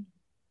body.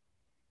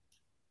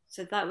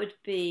 So that would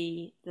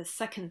be the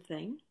second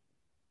thing.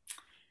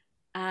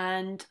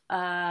 And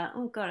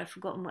oh god, I've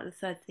forgotten what the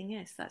third thing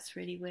is. That's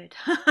really weird.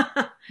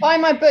 Buy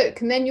my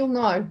book and then you'll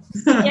know.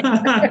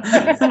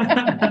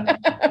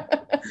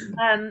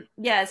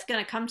 Yeah, it's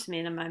going to come to me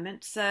in a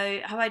moment.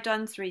 So have I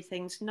done 3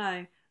 things?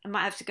 No, I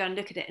might have to go and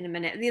look at it in a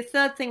minute. The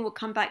third thing will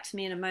come back to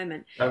me in a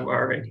moment. Don't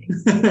worry.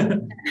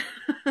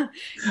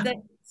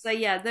 So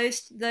yeah,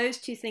 those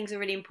 2 things are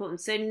really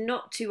important. So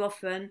not too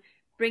often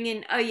bring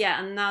in, oh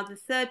yeah, and now the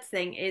third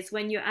thing is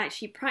when you're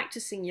actually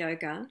practicing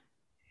yoga,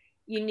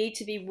 you need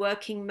to be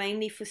working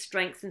mainly for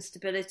strength and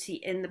stability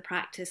in the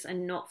practice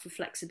and not for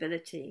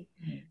flexibility.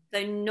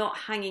 So not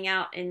hanging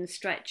out in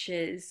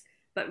stretches,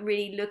 but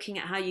really looking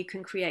at how you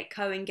can create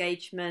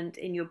co-engagement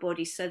in your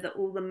body so that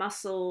all the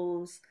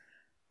muscles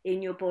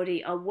in your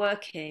body are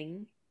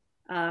working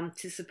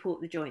to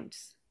support the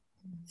joints.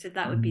 So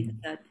that would be the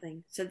third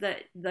thing. So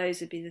that those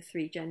would be the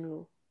 3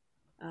 general.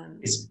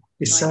 It's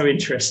so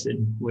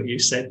interesting what you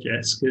said,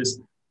 Jess,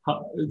 because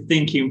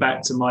thinking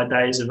back to my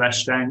days of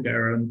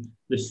Ashtanga and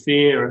the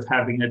fear of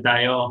having a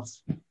day off,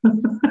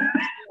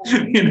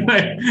 you know,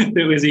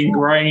 that was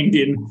ingrained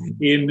in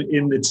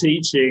the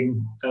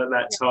teaching at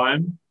that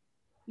time.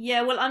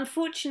 Yeah, well,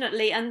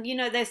 unfortunately, and you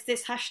know, there's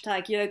this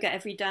hashtag yoga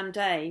every damn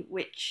day,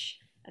 which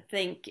I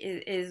think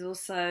is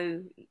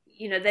also,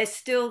 you know, there's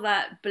still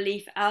that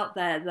belief out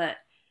there that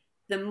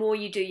the more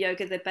you do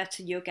yoga, the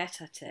better you'll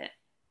get at it.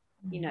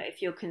 You know,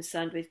 if you're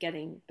concerned with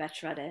getting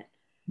better at it,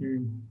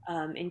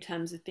 in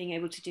terms of being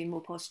able to do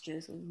more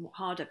postures or more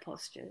harder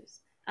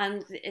postures.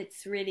 And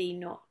it's really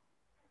not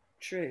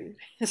true.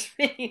 It's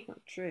really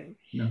not true.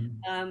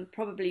 No.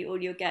 Probably all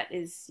you'll get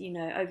is, you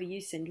know,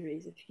 overuse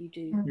injuries if you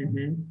do.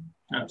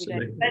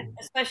 Absolutely.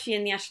 Especially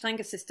in the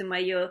Ashtanga system where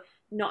you're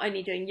not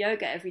only doing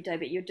yoga every day,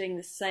 but you're doing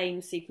the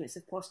same sequence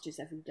of postures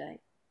every day.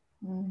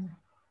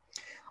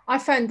 I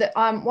found that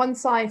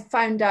once I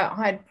found out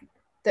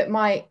that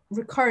my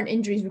recurrent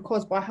injuries were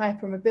caused by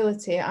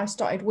hypermobility, I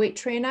started weight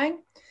training.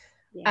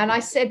 And I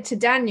said to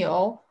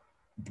Daniel,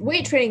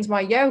 weight training is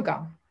my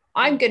yoga.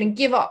 I'm going to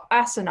give up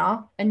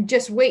asana and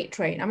just weight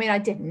train. I mean, I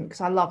didn't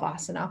because I love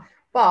asana,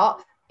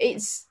 but I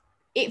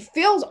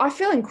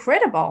feel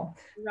incredible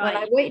when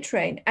I weight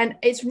train. And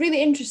it's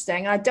really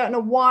interesting. I don't know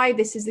why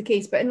this is the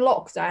case, but in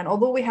lockdown,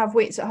 although we have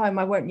weights at home,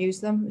 I won't use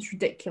them. It's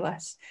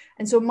ridiculous.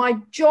 And so my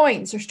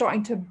joints are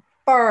starting to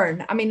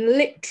burn. I mean,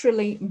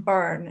 literally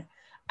burn.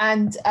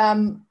 And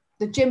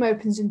the gym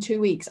opens in 2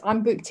 weeks.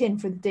 I'm booked in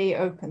for the day it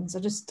opens.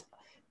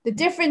 The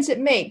difference it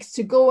makes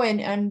to go in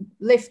and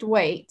lift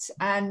weights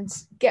and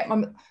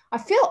I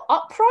feel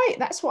upright.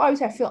 That's what I would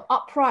say. I feel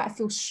upright. I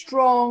feel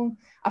strong.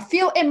 I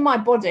feel in my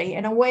body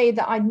in a way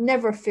that I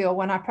never feel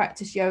when I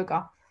practice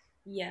yoga.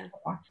 Yeah.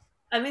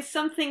 I mean,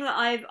 something that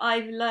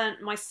I've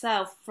learned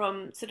myself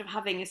from sort of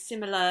having a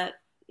similar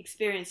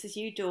experience as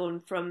you, Dawn,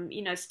 from,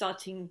 you know,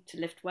 starting to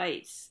lift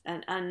weights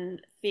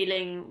and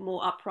feeling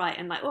more upright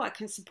and like, oh, I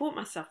can support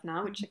myself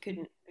now, which I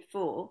couldn't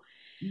before.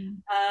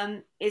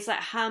 Is like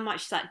how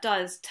much that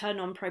does turn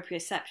on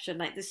proprioception.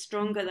 Like the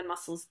stronger the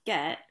muscles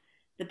get,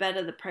 the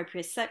better the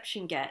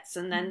proprioception gets,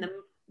 and then the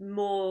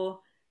more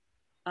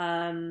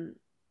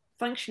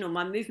functional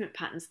my movement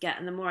patterns get,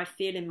 and the more I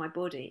feel in my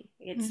body.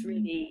 It's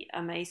really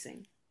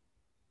amazing.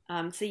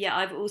 So yeah,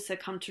 I've also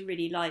come to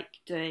really like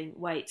doing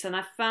weights, and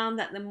I found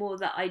that the more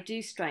that I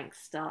do strength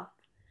stuff,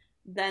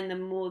 then the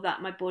more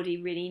that my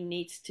body really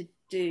needs to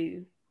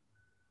do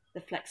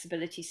the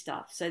flexibility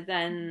stuff. So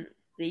then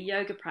the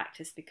yoga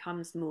practice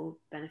becomes more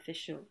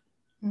beneficial.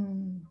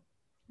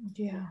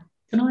 Yeah.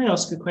 Can I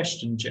ask a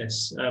question,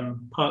 Jess?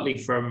 Partly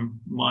from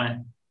my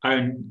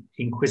own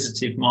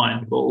inquisitive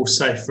mind, but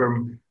also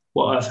from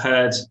what I've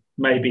heard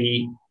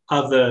maybe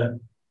other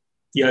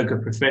yoga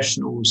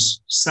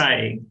professionals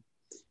saying.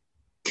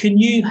 Can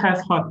you have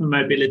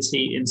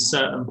hypermobility in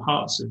certain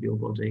parts of your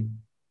body?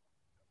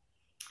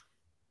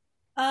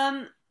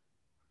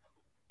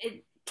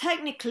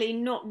 Technically,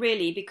 not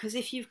really, because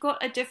if you've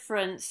got a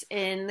difference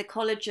in the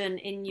collagen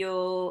in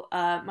your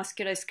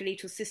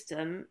musculoskeletal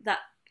system, that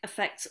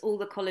affects all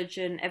the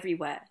collagen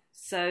everywhere.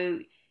 So,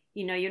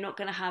 you're not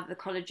going to have the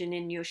collagen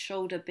in your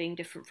shoulder being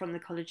different from the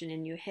collagen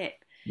in your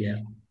hip. Yeah.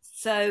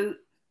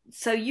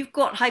 So you've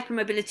got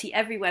hypermobility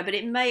everywhere, but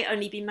it may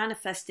only be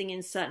manifesting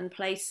in certain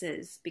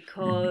places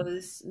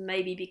because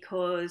maybe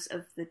because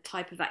of the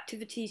type of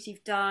activities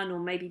you've done, or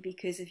maybe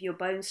because of your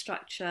bone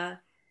structure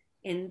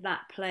in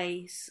that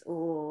place,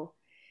 or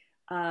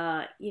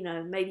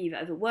maybe you've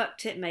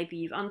overworked it, maybe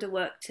you've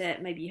underworked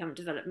it, maybe you haven't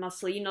developed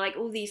muscle, like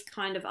all these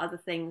kind of other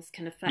things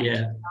can affect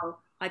how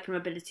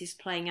hypermobility is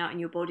playing out in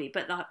your body,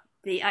 but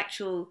the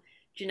actual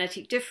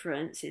genetic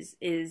difference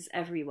is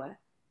everywhere.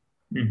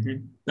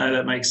 Mm-hmm. No,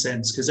 that makes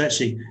sense, because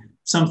actually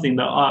something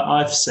that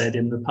I've said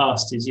in the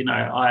past is,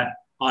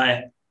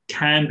 I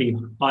can be,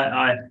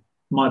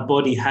 my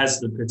body has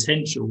the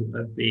potential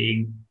of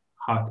being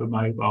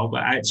hypermobile,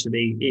 but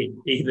actually it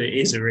either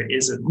is or it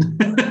isn't.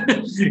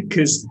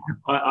 Because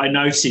I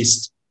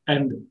noticed,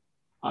 and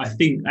I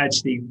think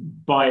actually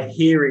by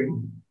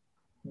hearing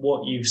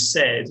what you've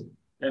said,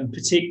 and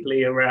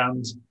particularly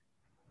around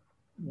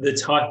the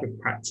type of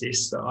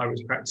practice that I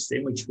was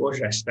practicing, which was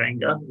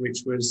Ashtanga,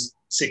 which was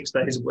 6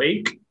 days a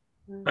week,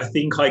 I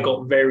think I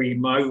got very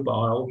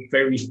mobile,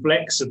 very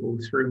flexible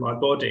through my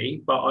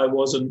body, but I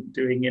wasn't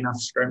doing enough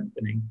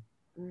strengthening.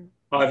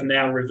 I've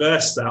now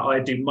reversed that. I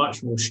do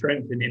much more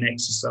strengthening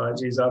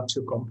exercises. I've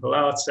took on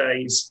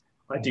Pilates.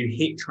 I do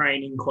HIIT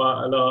training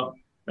quite a lot.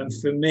 And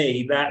for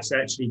me, that's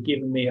actually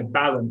given me a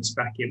balance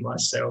back in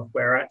myself,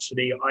 where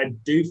actually I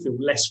do feel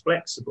less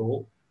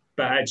flexible,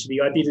 but actually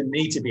I didn't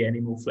need to be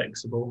any more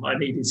flexible. I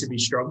needed to be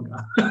stronger.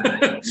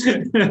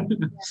 And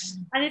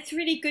it's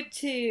really good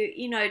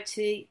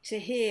to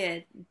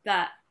hear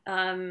that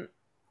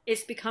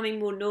it's becoming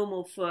more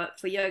normal for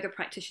yoga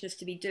practitioners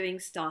to be doing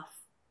stuff.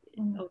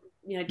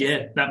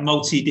 That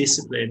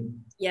multidiscipline.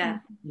 Yeah.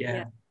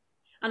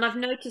 And I've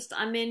noticed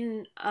I'm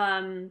in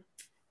a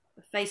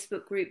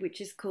Facebook group which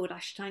is called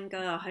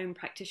Ashtanga Home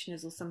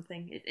Practitioners or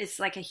something. It's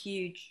like a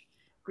huge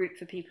group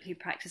for people who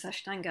practice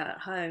Ashtanga at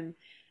home.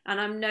 And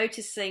I'm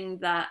noticing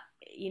that,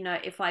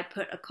 if I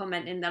put a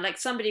comment in there, like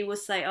somebody will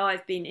say, oh,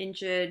 I've been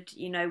injured,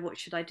 what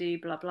should I do,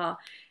 blah, blah.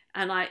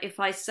 And if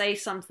I say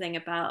something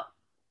about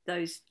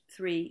those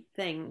 3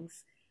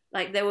 things,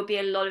 like there will be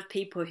a lot of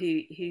people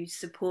who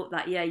support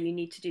that. Yeah, you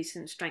need to do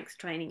some strength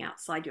training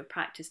outside your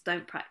practice.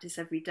 Don't practice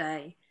every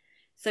day.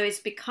 So it's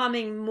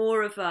becoming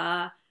more of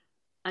a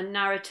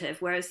narrative,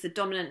 whereas the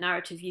dominant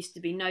narrative used to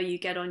be, no, you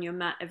get on your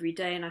mat every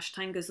day and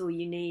Ashtanga's all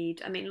you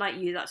need. I mean, like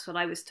you, that's what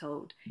I was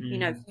told.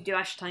 If you do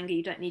Ashtanga,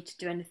 you don't need to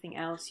do anything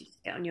else. You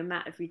just get on your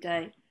mat every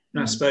day.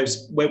 And I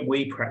suppose when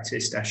we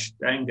practiced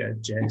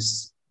Ashtanga,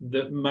 Jess,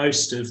 that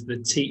most of the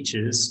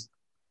teachers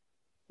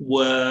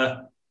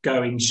were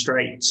going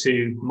straight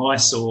to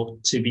Mysore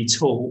to be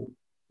taught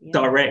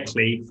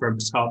directly from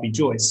Pattabhi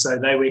Jois. So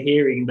they were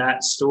hearing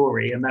that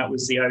story, and that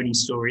was the only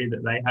story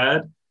that they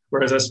heard.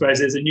 Whereas I suppose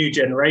there's a new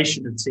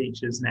generation of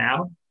teachers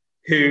now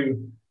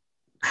who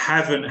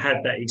haven't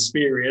had that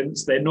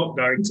experience. They're not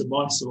going to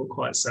Mysore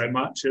quite so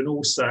much. And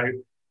also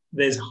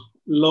there's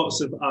lots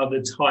of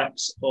other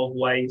types of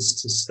ways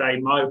to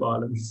stay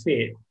mobile and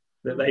fit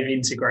that they've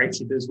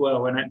integrated as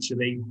well. And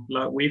actually,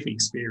 like we've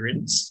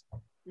experienced,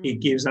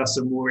 it gives us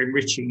a more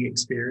enriching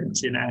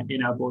experience in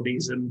our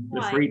bodies and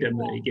the freedom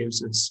that it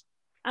gives us.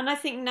 And I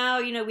think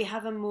now, we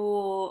have a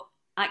more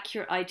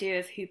accurate idea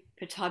of who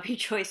Pattabhi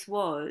Jois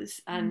was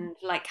and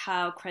like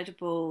how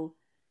credible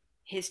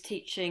his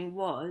teaching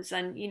was,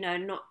 and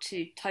not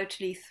to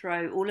totally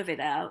throw all of it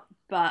out,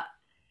 but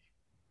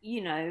we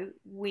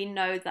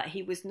know that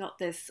he was not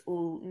this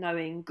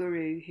all-knowing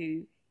guru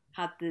who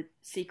had the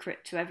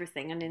secret to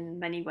everything, and in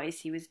many ways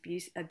he was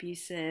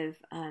abusive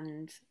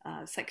and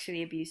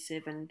sexually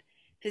abusive and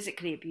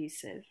physically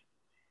abusive.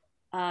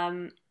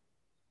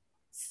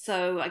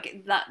 So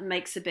that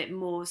makes a bit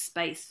more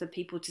space for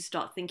people to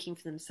start thinking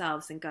for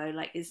themselves and go,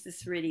 like, is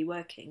this really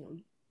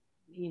working?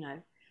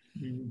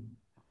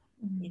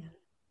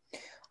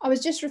 I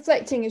was just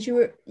reflecting as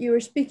you were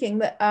speaking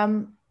that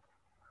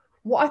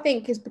what I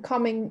think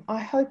I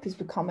hope is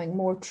becoming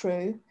more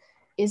true,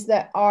 is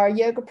that our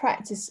yoga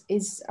practice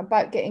is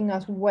about getting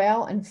us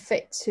well and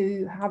fit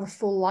to have a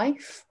full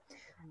life,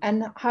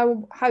 and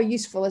how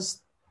useful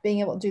is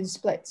being able to do the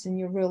splits in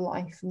your real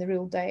life in the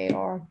real day,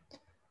 or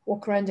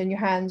walk around on your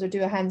hands or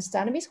do a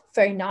handstand. I mean, it's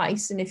very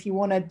nice. And if you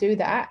want to do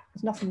that,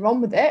 there's nothing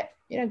wrong with it.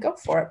 You know, go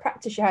for it,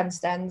 practice your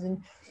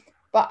handstands.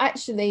 But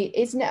actually,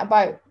 isn't it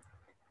about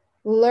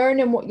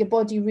learning what your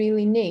body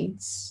really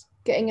needs,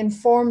 getting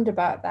informed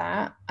about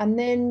that, and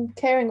then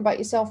caring about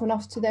yourself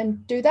enough to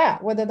then do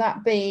that, whether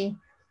that be,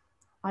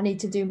 I need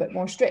to do a bit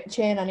more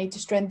stretching, I need to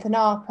strengthen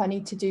up, I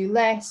need to do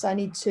less, I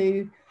need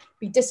to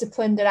be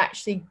disciplined and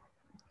actually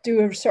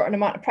do a certain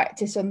amount of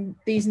practice on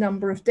these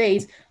number of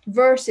days,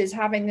 versus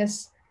having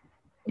this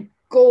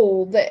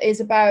goal that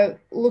is about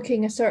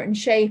looking a certain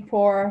shape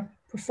or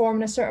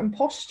performing a certain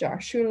posture.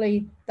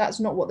 Surely that's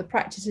not what the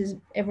practice is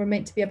ever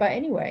meant to be about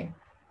anyway.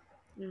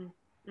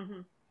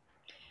 Mm-hmm.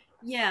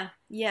 Yeah,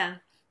 yeah.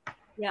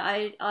 Yeah,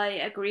 I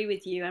agree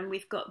with you, and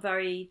we've got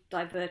very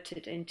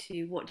diverted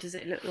into what does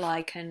it look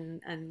like,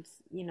 and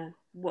you know,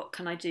 what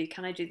can I do?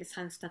 Can I do this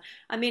handstand?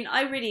 I mean,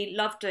 I really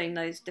love doing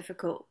those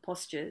difficult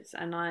postures,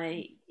 and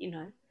you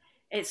know,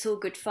 it's all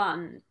good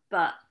fun,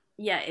 but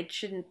yeah, it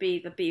shouldn't be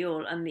the be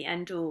all and the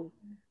end all,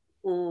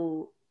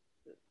 or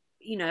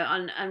you know,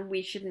 and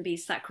we shouldn't be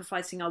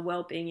sacrificing our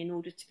well-being in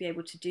order to be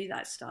able to do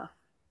that stuff.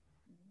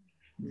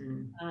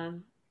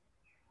 Um,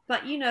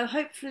 but you know,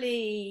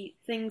 hopefully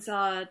things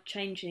are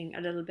changing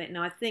a little bit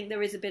now. I think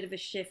there is a bit of a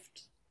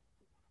shift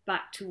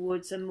back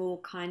towards a more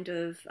kind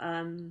of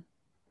I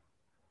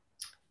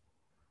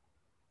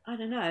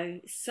don't know,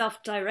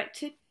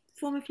 self-directed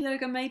form of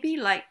yoga, maybe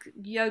like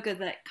yoga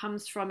that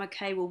comes from,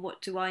 okay, well,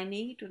 what do I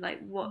need, or like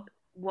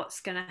what's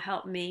going to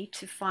help me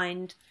to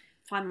find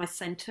my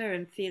center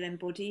and feel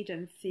embodied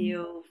and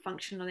feel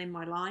functional in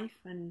my life,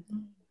 and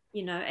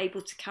you know,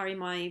 able to carry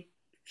my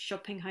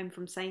shopping home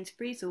from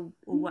Sainsbury's or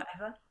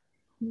whatever.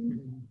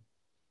 And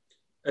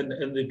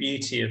the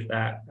beauty of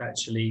that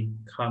actually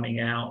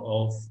coming out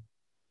of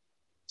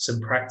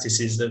some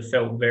practices that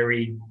felt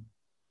very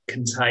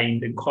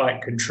contained and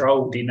quite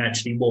controlled in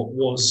actually what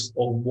was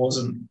or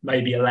wasn't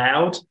maybe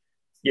allowed.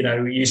 You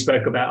know, you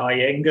spoke about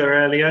Iyengar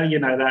earlier. You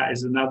know, that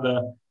is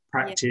another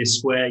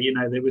practice where, you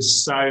know, there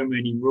was so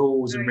many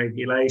rules and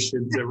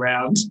regulations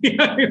around, you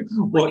know,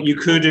 what you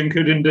could and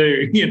couldn't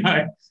do, you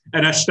know,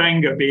 and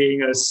Ashtanga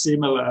being a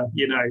similar,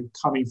 you know,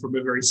 coming from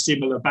a very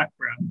similar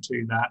background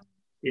to that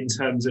in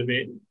terms of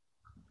it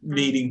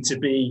needing to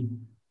be.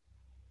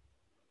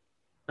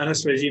 And I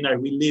suppose, you know,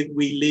 we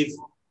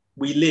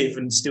live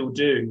and still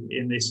do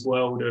in this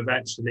world of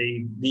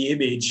actually the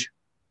image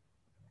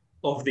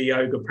of the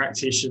yoga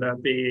practitioner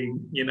being,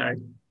 you know,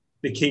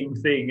 the king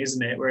thing,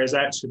 isn't it? Whereas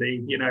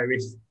actually, you know,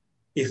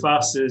 if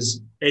us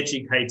as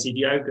educated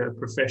yoga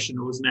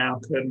professionals now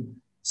can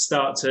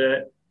start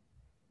to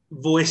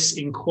voice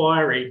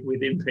inquiry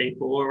within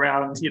people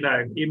around, you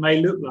know, it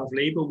may look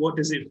lovely, but what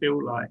does it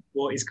feel like?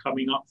 What is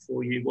coming up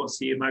for you? What's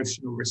the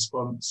emotional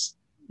response?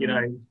 You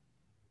know,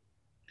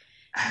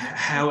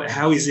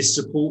 how is this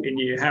supporting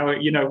you? How,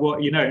 you know,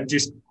 what, you know,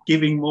 just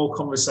giving more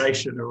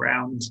conversation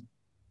around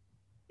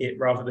it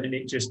rather than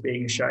it just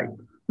being a shape.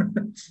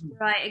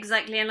 Right,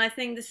 exactly. And I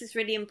think this is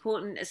really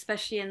important,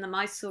 especially in the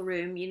Mysore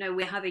room. You know,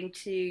 we're having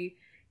to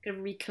kind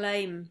of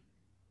reclaim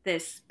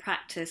this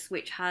practice,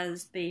 which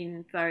has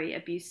been very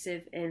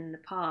abusive in the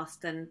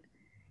past. And,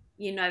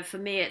 you know, for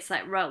me, it's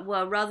like,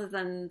 well, rather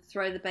than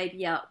throw the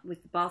baby out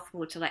with the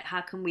bathwater, like,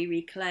 how can we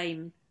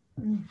reclaim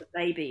the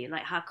baby?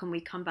 Like, how can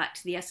we come back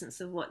to the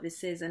essence of what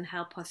this is and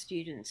help our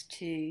students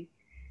to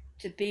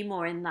be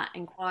more in that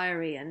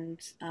inquiry and,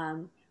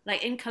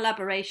 like in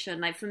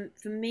collaboration, like for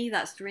me,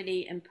 that's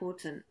really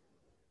important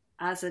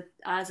as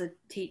a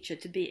teacher,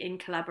 to be in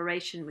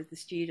collaboration with the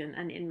student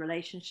and in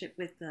relationship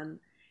with them,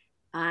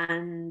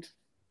 and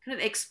kind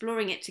of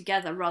exploring it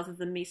together rather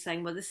than me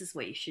saying, well, this is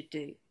what you should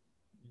do.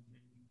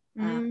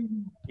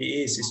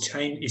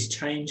 It's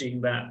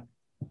changing that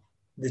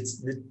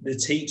the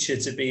teacher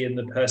to be in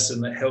the person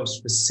that helps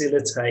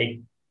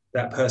facilitate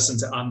that person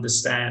to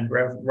understand,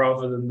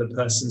 rather than the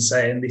person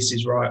saying this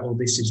is right or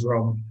this is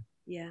wrong.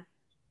 Yeah.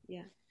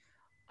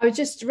 I was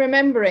just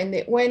remembering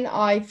that when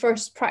I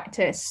first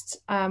practiced,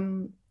 there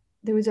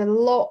was a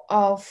lot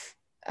of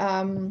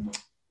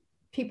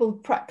people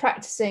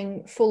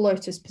practicing full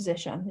lotus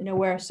position, you know,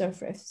 where, so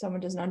if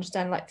someone doesn't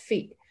understand, like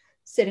feet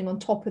sitting on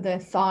top of the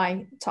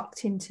thigh,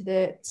 tucked into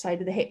the side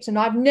of the hips. And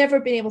I've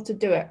never been able to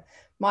do it.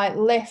 My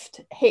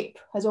left hip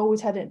has always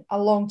had a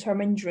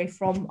long-term injury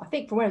from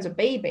when I was a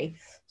baby.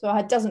 So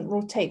it doesn't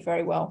rotate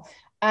very well.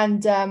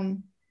 And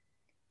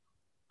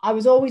I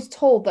was always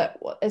told that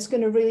it's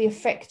going to really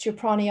affect your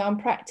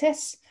pranayama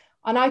practice.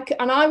 And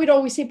I would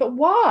always say, but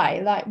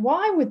why? Like,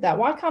 why would that?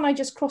 Why can't I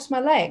just cross my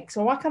legs?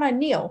 Or why can't I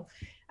kneel?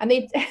 And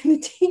the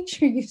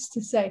teacher used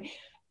to say,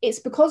 it's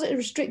because it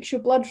restricts your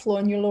blood flow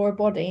in your lower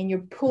body and you're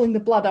pulling the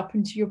blood up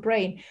into your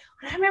brain.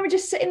 And I remember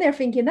just sitting there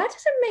thinking, that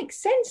doesn't make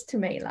sense to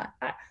me. Like,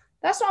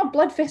 that's not how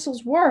blood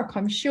vessels work,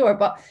 I'm sure.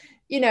 But,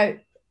 you know,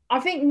 I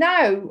think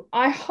now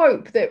I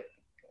hope that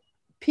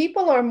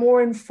people are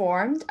more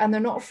informed and they're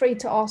not afraid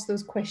to ask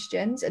those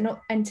questions and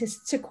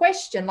to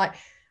question. Like,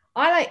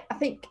 I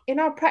think in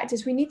our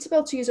practice, we need to be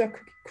able to use our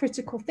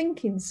critical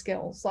thinking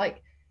skills.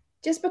 Like,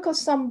 just because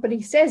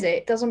somebody says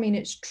it doesn't mean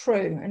it's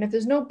true. And if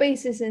there's no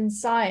basis in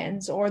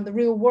science or in the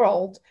real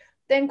world,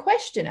 then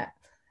question it.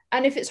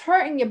 And if it's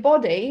hurting your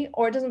body,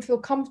 or it doesn't feel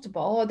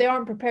comfortable, or they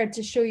aren't prepared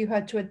to show you how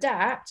to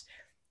adapt,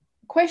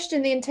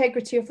 question the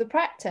integrity of the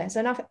practice.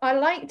 And I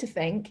like to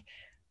think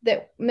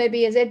that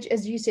maybe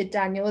as you said,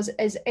 Daniel,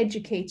 as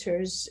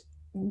educators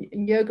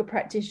and yoga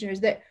practitioners,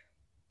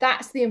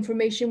 that's the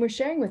information we're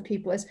sharing with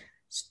people is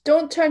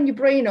don't turn your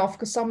brain off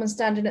because someone's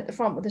standing at the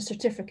front with a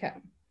certificate.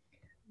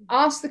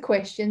 Ask the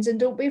questions and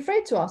don't be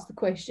afraid to ask the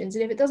questions.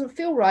 And if it doesn't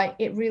feel right,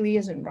 it really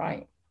isn't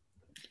right.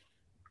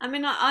 I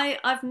mean,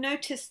 I've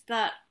noticed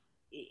that,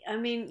 I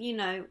mean, you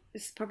know,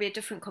 this is probably a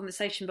different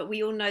conversation, but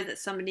we all know that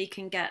somebody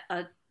can get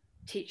a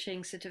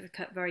teaching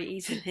certificate very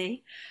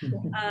easily.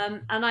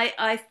 And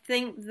I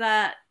think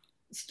that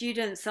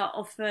students are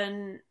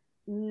often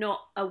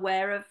not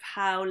aware of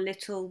how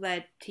little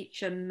their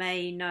teacher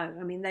may know.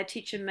 I mean, their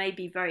teacher may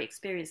be very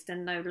experienced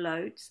and know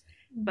loads,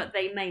 but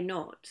they may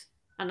not.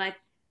 And I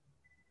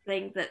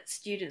think that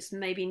students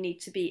maybe need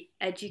to be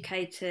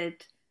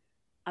educated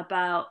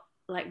about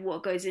like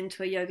what goes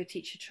into a yoga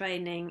teacher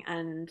training,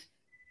 and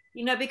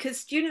you know, because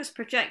students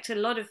project a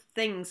lot of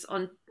things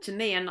onto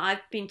me, and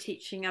I've been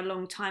teaching a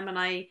long time, and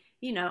I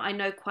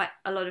know quite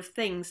a lot of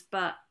things,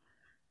 but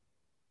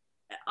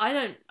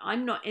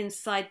I'm not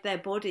inside their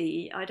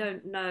body. I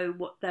don't know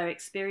what they're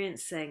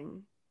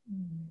experiencing.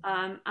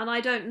 And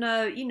I don't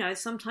know, you know,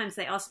 sometimes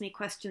they ask me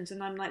questions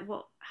and I'm like,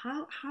 what,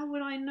 how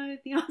would I know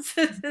the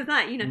answer to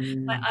that? You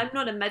know, like, I'm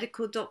not a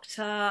medical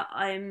doctor.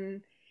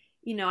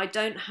 You know, I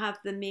don't have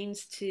the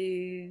means to,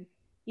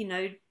 you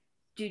know,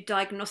 do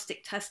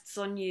diagnostic tests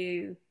on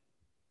you.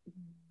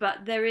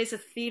 But there is a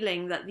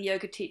feeling that the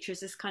yoga teacher is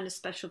this kind of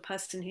special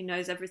person who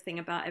knows everything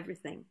about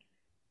everything.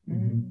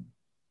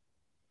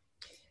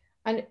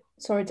 And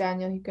sorry,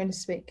 Daniel, you're going to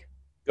speak.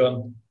 Go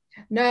on.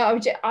 No, I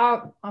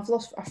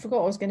forgot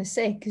what I was going to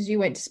say because you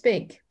went to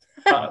speak.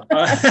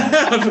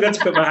 I forgot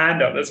to put my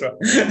hand up, that's right.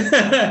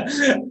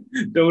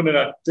 Dawn and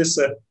I, just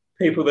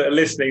people that are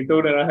listening,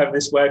 Dawn and I have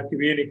this way of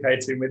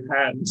communicating with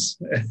hands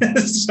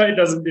so it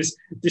doesn't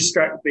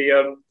distract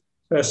the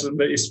person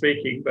that is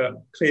speaking,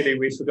 but clearly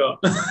we forgot.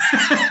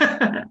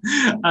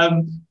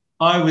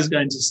 I was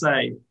going to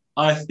say,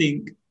 I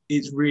think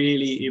it's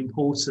really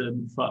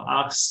important for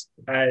us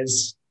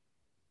as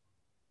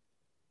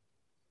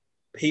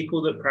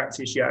people that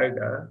practice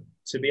yoga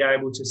to be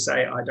able to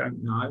say, I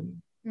don't know.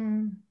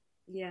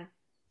 Yeah.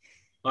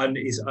 I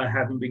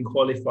haven't been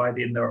qualified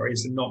in that, or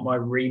it's not my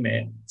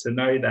remit to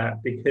know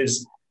that,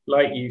 because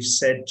like you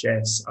said,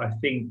 Jess, I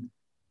think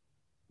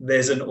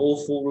there's an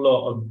awful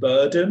lot of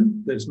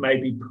burden that's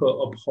maybe put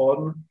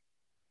upon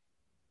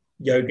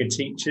yoga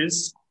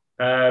teachers.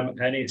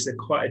 And it's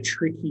quite a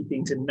tricky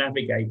thing to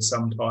navigate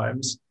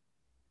sometimes,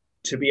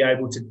 to be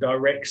able to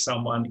direct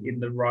someone in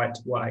the right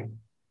way.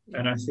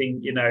 And I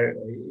think, you know,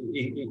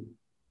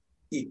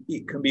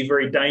 it can be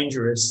very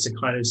dangerous to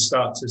kind of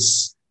start to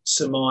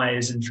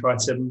surmise and try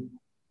to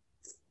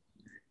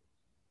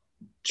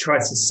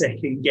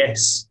second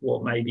guess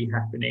what may be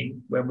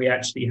happening when we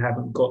actually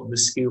haven't got the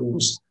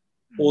skills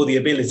or the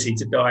ability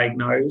to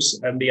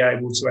diagnose and be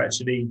able to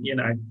actually, you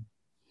know,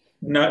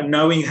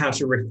 knowing how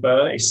to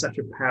refer is such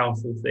a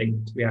powerful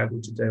thing to be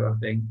able to do, I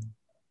think.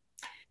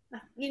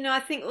 You know, I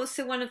think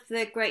also one of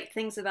the great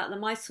things about the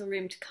Mysore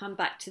room, to come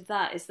back to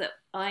that, is that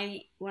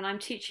when I'm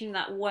teaching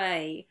that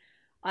way,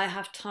 I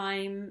have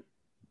time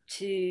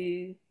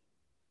to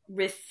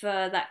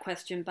refer that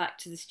question back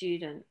to the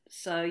student.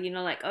 So, you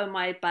know, like, oh,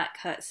 my back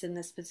hurts in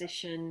this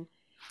position.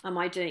 Am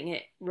I doing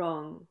it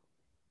wrong?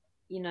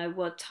 You know,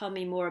 well, tell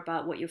me more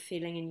about what you're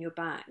feeling in your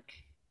back.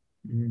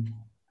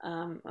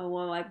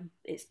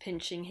 It's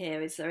pinching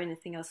here. Is there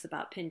anything else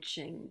about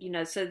pinching? You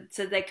know, so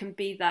there can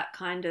be that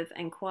kind of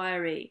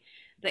inquiry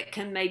that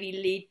can maybe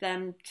lead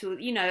them to,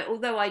 you know,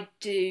 although I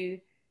do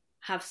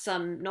have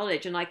some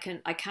knowledge and I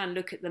can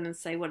look at them and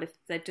say, well, if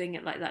they're doing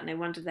it like that, no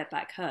wonder their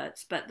back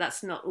hurts, but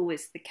that's not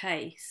always the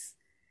case.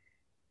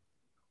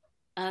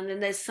 And then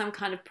there's some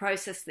kind of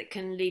process that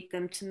can lead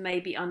them to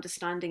maybe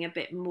understanding a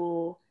bit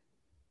more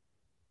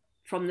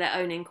from their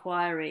own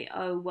inquiry.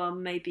 Oh, well,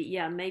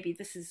 maybe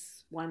this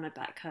is why my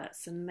back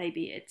hurts, and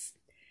maybe it's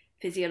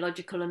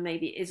physiological and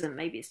maybe it isn't,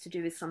 maybe it's to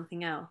do with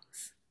something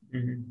else.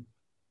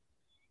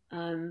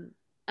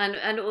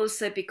 And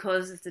also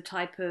because of the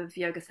type of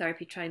yoga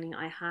therapy training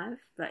I have,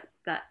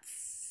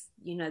 that's,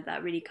 you know,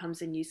 that really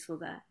comes in useful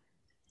there.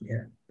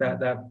 Yeah,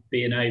 that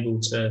being able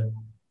to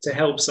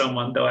help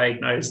someone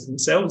diagnose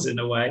themselves in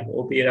a way,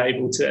 or being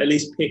able to at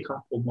least pick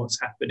up on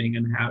what's happening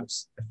and how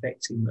it's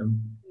affecting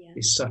them,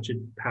 is such a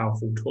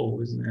powerful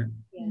tool, isn't it?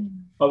 Yeah.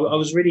 I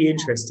was really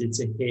interested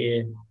to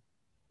hear,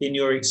 in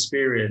your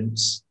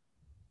experience,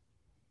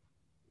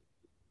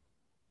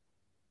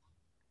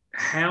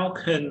 how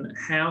can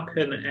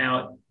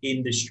our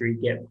industry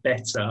get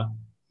better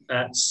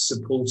at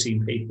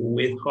supporting people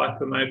with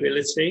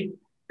hypermobility?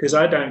 Because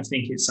I don't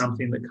think it's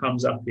something that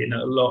comes up in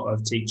a lot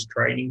of teacher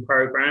training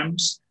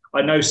programs.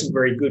 I know some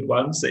very good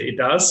ones that it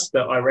does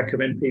that I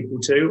recommend people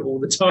to all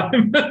the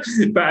time.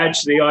 But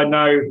actually, I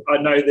know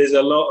there's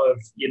a lot of,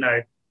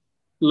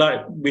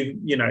 like with,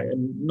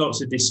 and not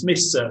to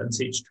dismiss certain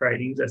teacher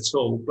trainings at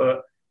all,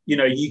 but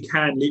you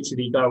can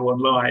literally go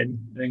online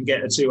and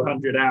get a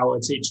 200-hour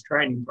teacher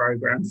training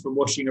program from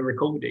watching a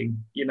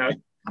recording,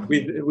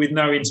 with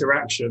no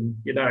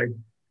interaction,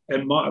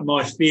 And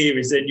my fear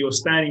is that you're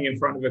standing in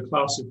front of a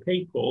class of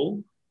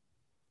people,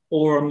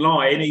 or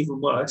online,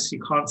 even worse,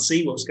 you can't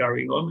see what's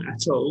going on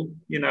at all,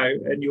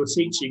 and you're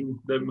teaching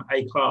them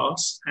a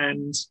class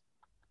and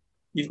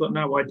you've got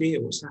no idea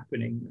what's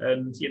happening.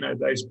 And,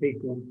 those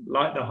people,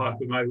 like the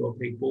hypermobile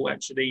people,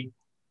 actually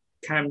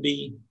can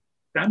be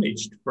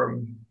damaged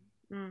from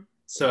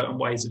certain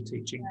ways of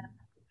teaching. Yeah.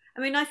 I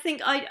mean, I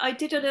think I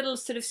did a little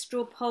sort of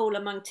straw poll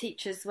among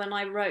teachers when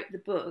I wrote the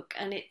book,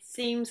 and it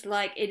seems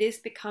like it is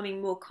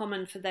becoming more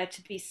common for there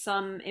to be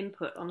some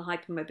input on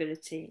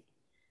hypermobility,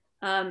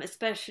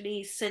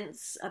 especially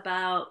since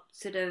about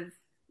sort of,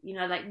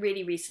 like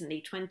really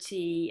recently,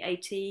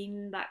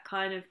 2018, that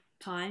kind of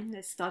time,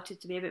 there started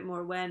to be a bit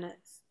more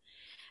awareness.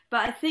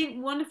 But I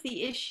think one of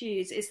the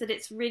issues is that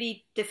it's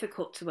really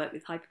difficult to work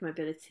with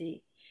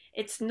hypermobility.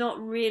 It's not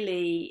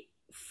really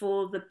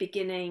for the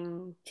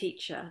beginning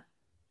teacher.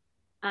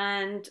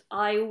 And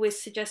I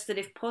always suggest that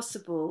if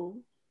possible,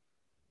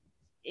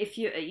 if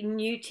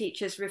new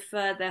teachers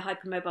refer their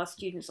hypermobile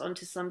students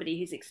onto somebody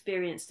who's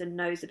experienced and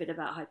knows a bit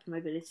about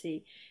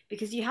hypermobility,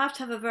 because you have to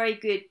have a very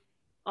good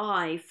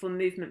eye for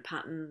movement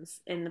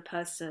patterns in the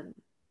person.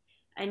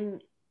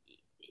 And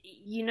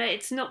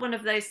it's not one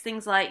of those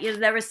things like,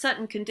 there are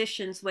certain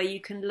conditions where you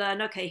can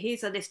learn, okay,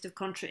 here's a list of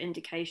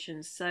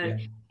contraindications. So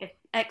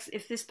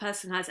if this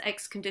person has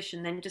X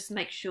condition, then just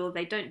make sure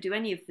they don't do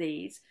any of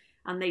these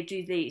and they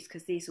do these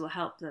because these will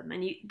help them.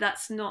 And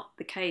that's not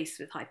the case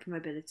with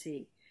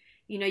hypermobility.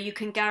 You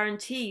can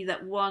guarantee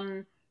that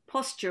one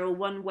posture or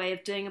one way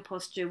of doing a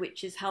posture,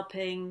 which is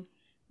helping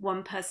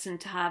one person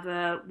to have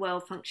a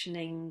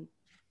well-functioning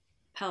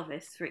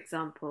pelvis, for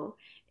example,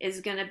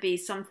 is going to be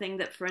something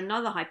that for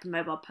another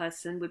hypermobile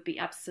person would be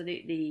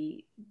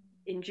absolutely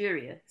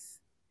injurious.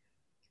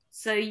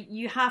 So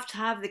you have to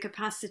have the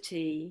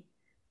capacity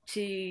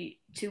to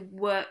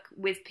work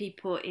with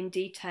people in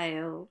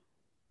detail.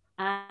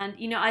 And,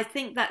 I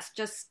think that's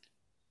just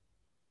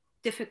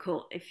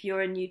difficult if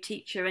you're a new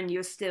teacher and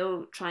you're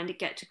still trying to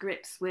get to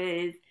grips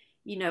with,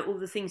 all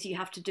the things you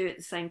have to do at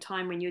the same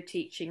time when you're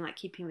teaching, like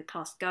keeping the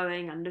class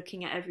going and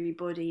looking at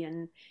everybody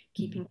and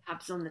keeping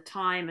tabs on the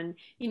time and,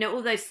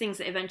 all those things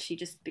that eventually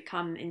just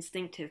become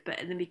instinctive. But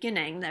at the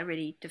beginning, they're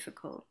really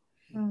difficult.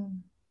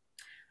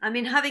 I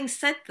mean, having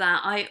said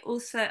that, I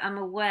also am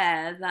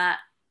aware that,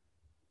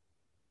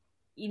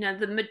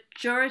 the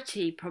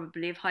majority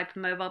probably of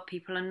hypermobile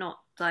people are not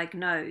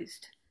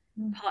diagnosed,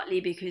 partly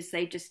because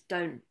they just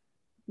don't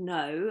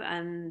know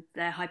and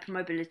their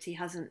hypermobility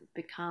hasn't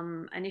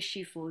become an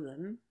issue for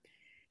them.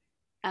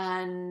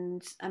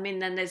 And I mean,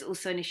 then there's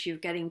also an issue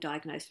of getting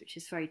diagnosed, which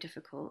is very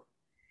difficult.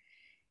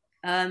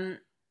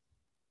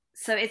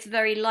 So it's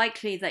very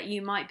likely that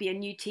you might be a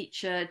new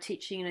teacher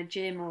teaching in a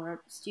gym or a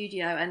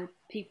studio and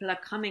people are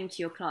coming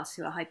to your class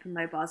who are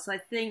hypermobile. So I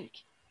think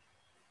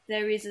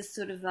there is a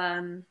sort of,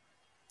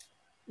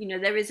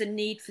 there is a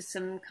need for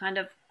some kind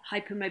of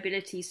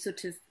hypermobility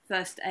sort of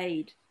first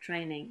aid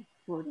training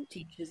for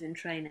teachers in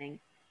training.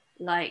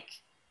 Like,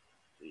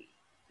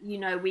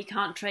 we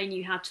can't train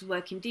you how to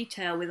work in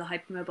detail with a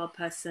hypermobile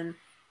person,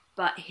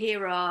 but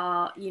here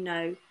are,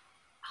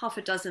 half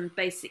a dozen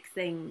basic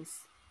things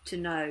to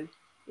know.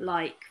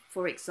 Like,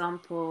 for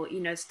example,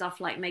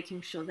 stuff like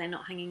making sure they're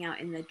not hanging out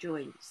in their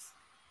joints,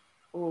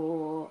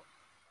 or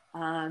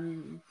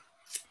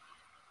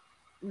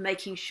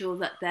making sure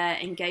that they're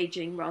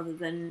engaging rather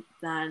than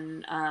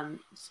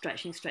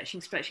stretching,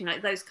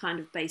 like those kind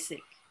of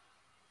basic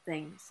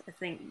things I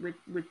think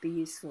would be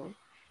useful.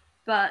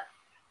 But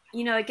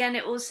again,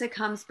 it also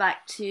comes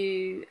back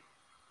to,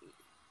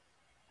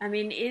 I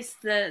mean, is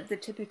the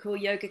typical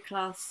yoga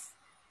class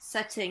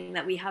setting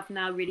that we have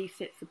now really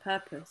fit for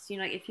purpose?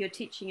 If you're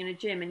teaching in a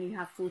gym and you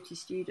have 40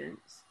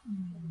 students,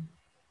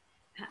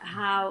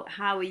 how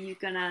are you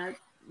gonna,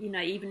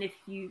 even if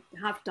you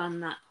have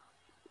done that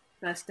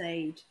first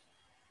aid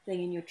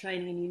thing in your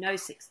training and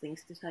 6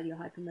 things to tell your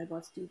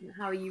hypermobile student,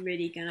 how are you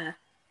really gonna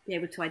be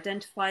able to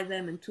identify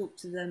them and talk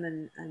to them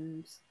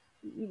and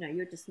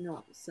you're just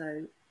not.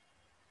 So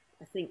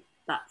I think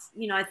that's,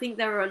 I think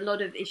there are a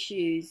lot of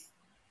issues.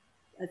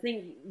 I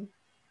think,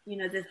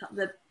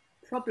 the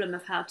problem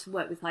of how to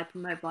work with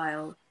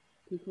hypermobile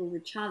people, the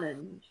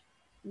challenge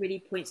really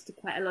points to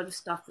quite a lot of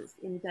stuff that's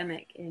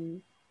endemic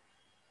in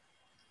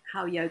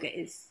how yoga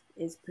is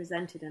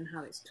presented and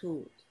how it's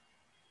taught,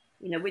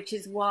 which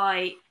is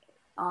why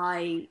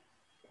I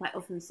quite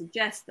often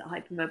suggest that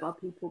hypermobile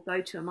people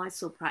go to a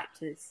Mysore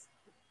practice,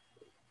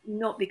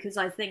 not because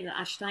I think that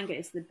Ashtanga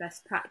is the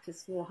best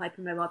practice for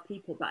hypermobile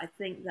people, but I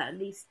think that at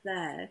least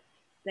they're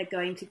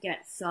going to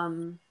get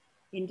some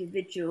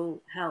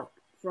individual help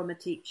from a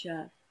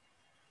teacher.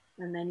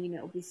 And then,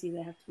 obviously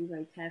they have to be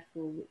very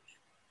careful which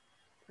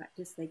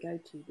practice they go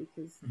to,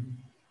 because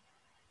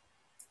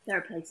there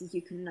are places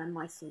you can learn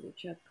Mysore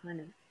which are kind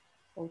of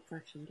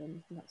old-fashioned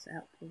and not so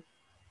helpful.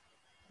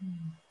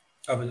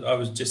 I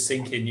was just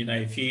thinking, you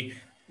know,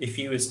 if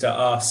you was to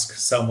ask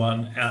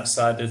someone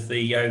outside of the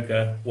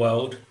yoga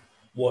world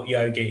what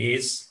yoga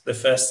is, the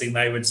first thing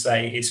they would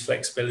say is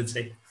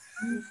flexibility.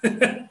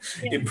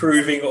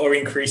 Improving or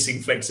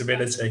increasing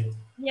flexibility.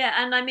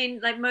 Yeah, and I mean,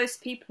 like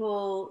most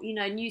people, you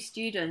know, new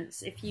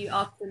students, if you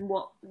ask them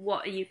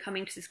what are you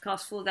coming to this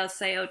class for, they'll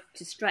say, oh,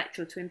 to stretch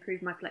or to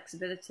improve my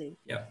flexibility.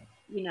 Yeah.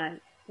 You know,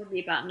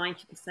 probably about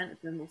 90%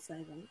 of them will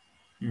say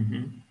that.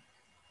 Mm-hmm.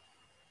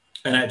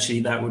 And actually,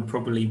 that would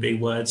probably be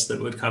words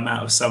that would come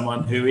out of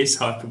someone who is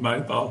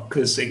hypermobile,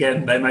 because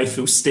again, they may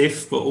feel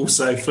stiff, but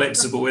also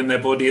flexible in their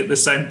body at the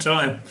same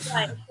time.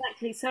 Right,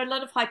 exactly. So a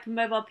lot of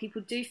hypermobile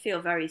people do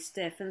feel very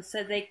stiff, and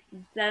so they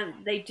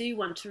do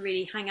want to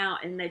really hang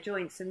out in their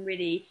joints and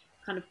really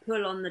kind of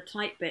pull on the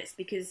tight bits,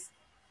 because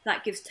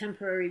that gives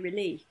temporary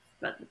relief.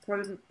 But the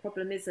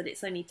problem is that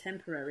it's only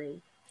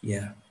temporary.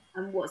 Yeah.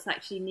 And what's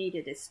actually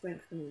needed is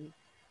strengthening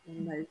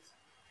in those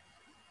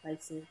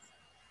places.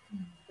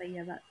 But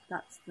yeah,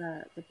 that's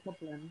the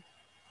problem.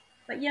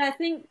 But yeah, I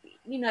think,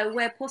 you know,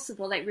 where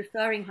possible, like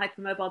referring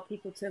hypermobile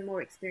people to a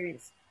more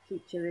experienced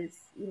teacher is,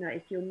 you know,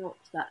 if you're not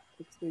that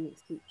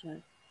experienced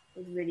teacher,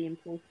 is really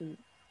important,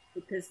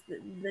 because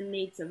the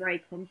needs are very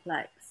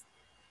complex.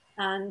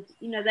 And,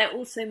 you know, they're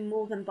also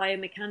more than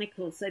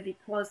biomechanical. So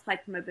because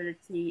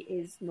hypermobility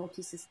is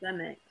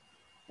multi-systemic,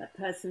 that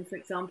person, for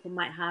example,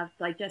 might have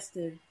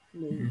digestive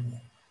needs.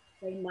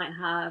 They might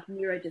have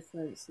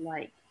neurodifference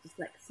like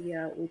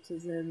dyslexia,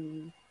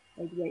 autism,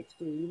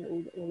 ADHD, you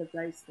know, all of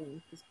those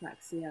things,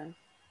 dyspraxia.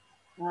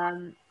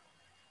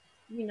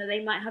 You know, they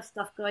might have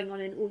stuff going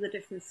on in all the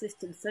different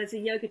systems. So as a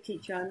yoga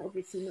teacher, I'm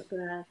obviously not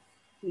going to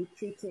be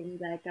treating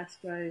their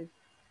gastro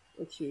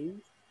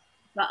issues,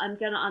 but I'm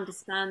going to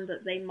understand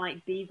that they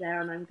might be there,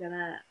 and I'm going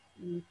to,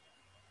 you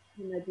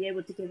know, be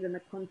able to give them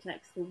a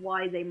context for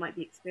why they might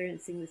be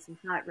experiencing this and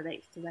how it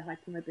relates to their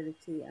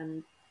hypermobility,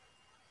 and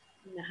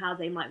you know, how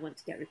they might want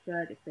to get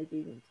referred if they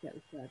do want to get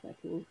referred, like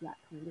all of that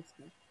kind of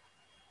stuff.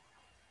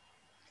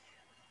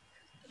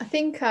 I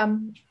think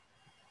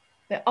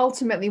that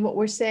ultimately what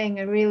we're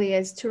saying really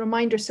is to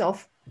remind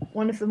ourselves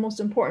one of the most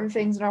important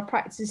things in our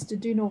practice is to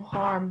do no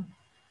harm.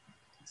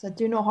 So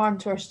do no harm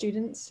to our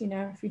students. You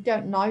know, if you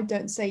don't know,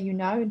 don't say you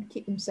know, and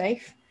keep them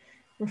safe.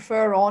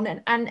 Refer on,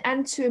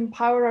 and to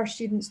empower our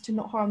students to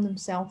not harm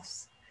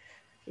themselves.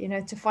 You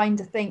know, to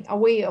find a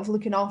way of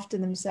looking after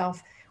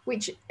themselves,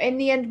 which in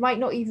the end might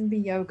not even be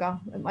yoga.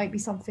 It might be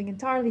something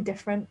entirely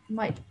different. It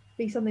might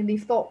be something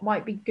they've thought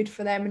might be good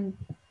for them and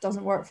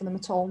doesn't work for them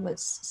at all.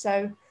 It's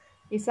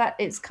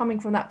coming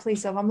from that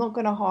place of, I'm not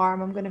going to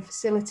harm, I'm going to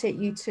facilitate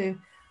you to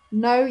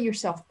know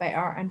yourself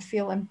better and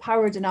feel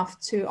empowered enough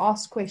to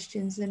ask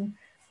questions and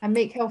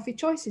make healthy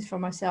choices for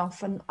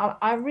myself. And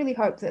I really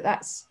hope that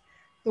that's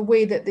the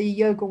way that the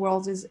yoga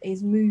world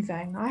is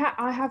moving.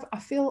 I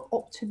feel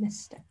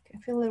optimistic. I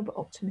feel a little bit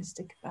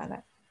optimistic about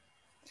it.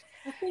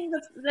 I think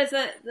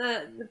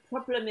the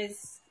problem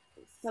is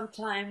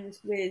sometimes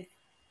with,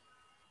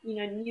 you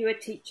know, newer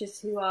teachers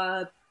who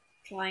are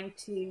trying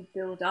to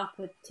build up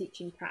a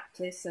teaching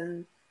practice,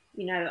 and,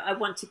 you know, I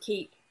want to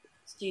keep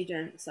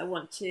students. I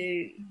want to,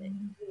 you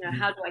know,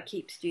 how do I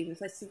keep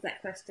students? I see that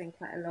question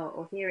quite a lot,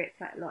 or hear it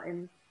quite a lot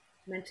in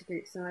mentor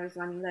groups when I was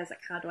running those, like,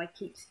 how do I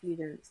keep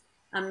students?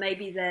 And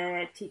maybe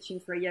they're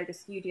teaching for a yoga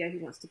studio who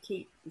wants to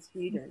keep the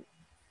student.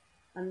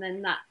 And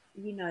then that,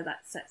 you know,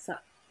 that sets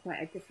up quite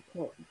a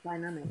difficult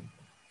dynamic.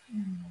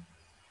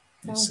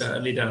 It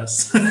certainly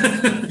does.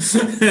 There's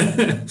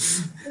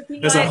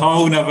a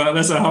whole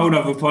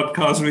nother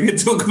podcast we could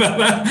talk about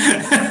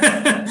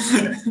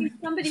that.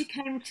 Somebody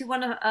came to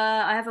one of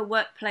I have a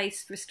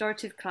workplace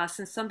restorative class,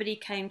 and somebody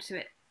came to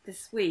it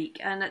this week,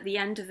 and at the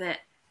end of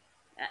it,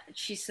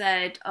 she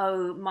said,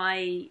 "Oh,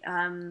 my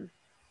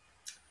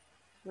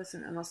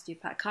wasn't an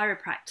osteopath,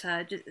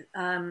 chiropractor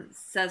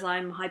says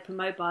I'm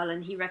hypermobile,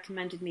 and he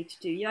recommended me to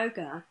do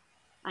yoga,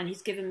 and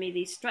he's given me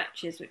these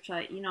stretches, which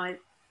I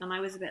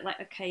was a bit like,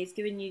 okay, he's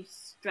given you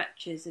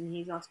stretches and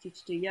he's asked you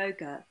to do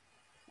yoga.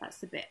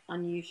 That's a bit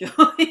unusual."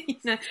 You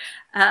know,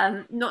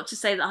 not to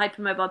say that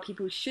hypermobile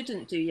people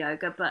shouldn't do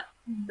yoga, but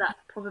that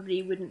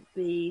probably wouldn't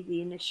be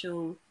the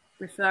initial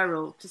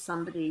referral to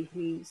somebody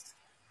who's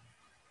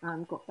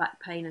got back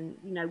pain and,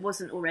 you know,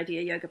 wasn't already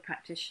a yoga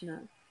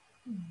practitioner.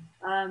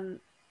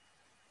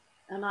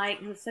 And I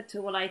said to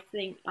her, well, I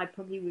think I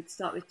probably would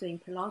start with doing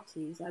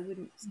Pilates. I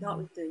wouldn't start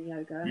with doing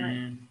yoga.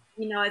 And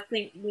I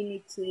think we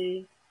need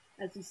to,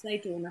 as you say,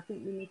 Dawn, I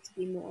think we need to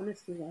be more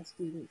honest with our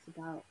students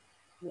about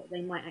what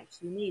they might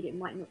actually need. It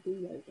might not be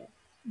yoga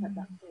at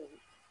that point.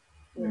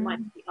 Or it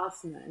might be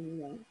asana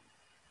anyway.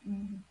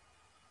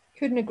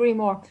 Couldn't agree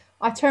more.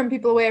 I turn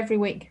people away every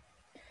week.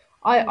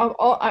 I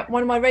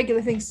one of my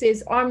regular things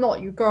says, I'm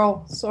not your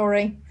girl,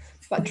 sorry,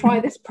 but try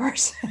this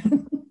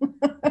person.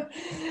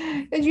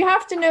 Because you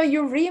have to know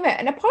your remit,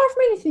 and apart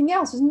from anything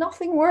else, there's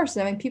nothing worse.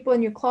 I mean, people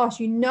in your class,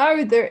 you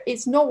know,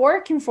 it's not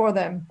working for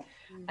them,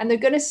 and they're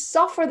going to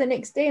suffer the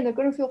next day, and they're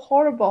going to feel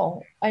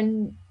horrible,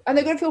 and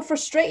they're going to feel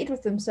frustrated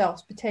with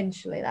themselves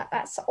potentially.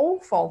 That's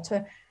awful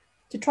to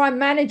try and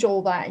manage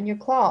all that in your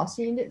class.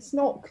 It's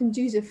not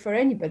conducive for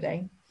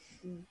anybody.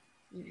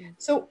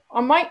 So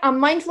I'm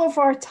mindful of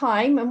our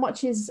time, and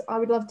much as I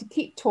would love to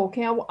keep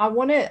talking, I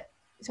want to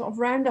sort of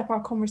round up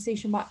our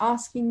conversation by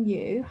asking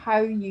you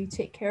how you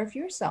take care of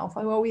yourself.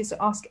 I always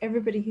ask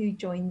everybody who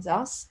joins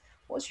us,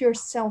 what's your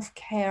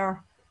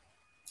self-care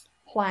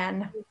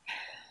plan?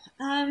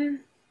 How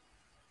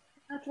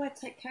do I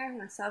take care of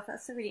myself?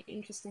 That's a really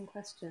interesting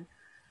question.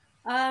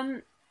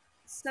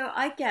 So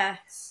I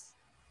guess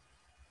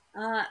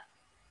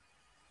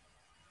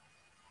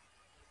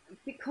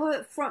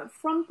because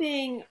from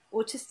being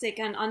autistic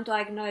and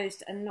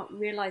undiagnosed and not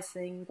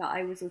realizing that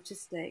I was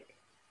autistic,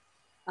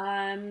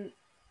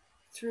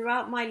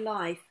 throughout my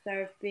life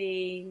there have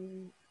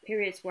been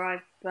periods where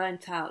I've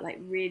burnt out, like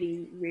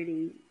really,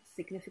 really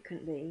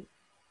significantly,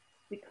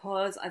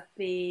 because I've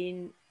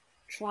been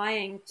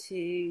trying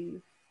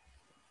to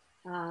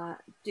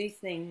do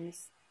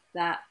things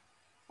that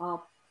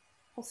are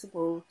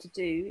possible to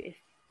do if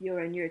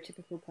you're a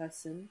neurotypical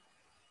person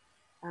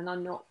and are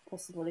not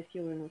possible if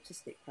you're an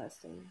autistic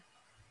person.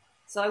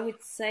 So I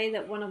would say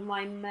that one of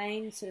my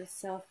main sort of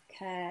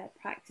self-care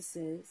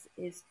practices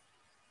is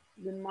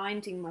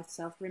reminding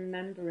myself,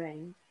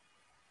 remembering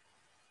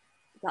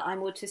that I'm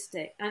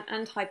autistic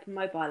and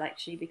hypermobile,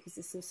 actually, because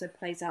this also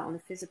plays out on a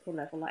physical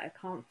level. Like, I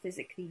can't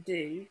physically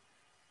do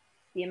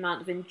the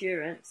amount of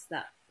endurance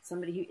that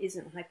somebody who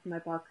isn't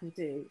hypermobile can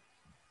do.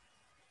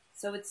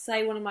 So I would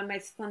say one of my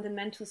most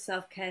fundamental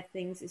self-care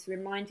things is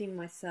reminding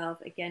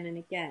myself again and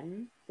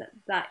again that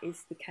that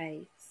is the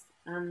case,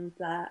 and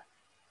that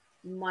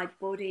my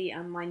body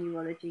and my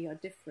neurology are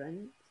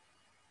different,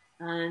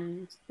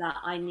 and that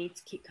I need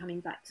to keep coming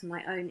back to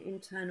my own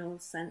internal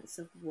sense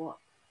of what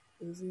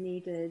is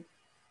needed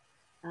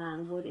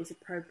and what is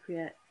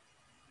appropriate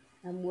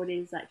and what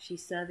is actually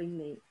serving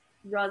me,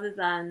 rather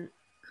than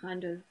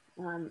kind of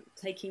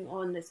taking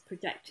on this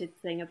projected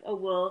thing of, oh,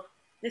 well,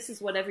 this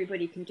is what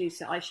everybody can do,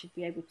 so I should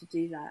be able to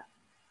do that.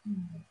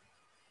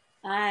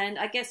 And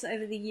I guess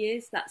over the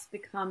years that's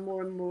become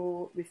more and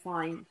more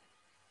refined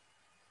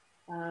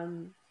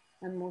and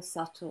more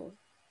subtle,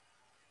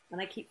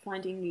 and I keep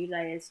finding new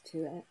layers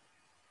to it.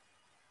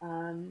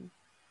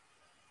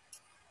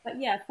 But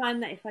yeah, I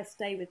find that if I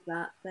stay with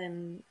that,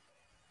 then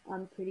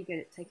I'm pretty good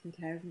at taking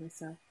care of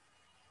myself.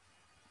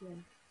 Yeah.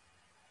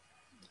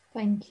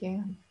 Thank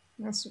you.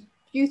 That's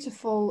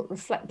beautiful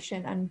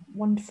reflection and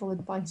wonderful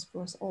advice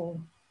for us all.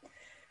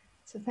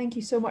 So thank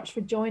you so much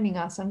for joining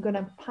us. I'm going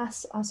to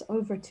pass us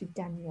over to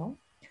Daniel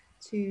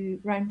to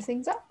round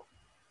things up.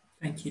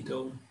 Thank you,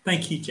 Dawn.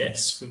 Thank you,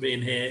 Jess, for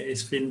being here.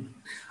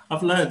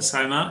 I've learned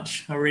so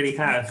much. I really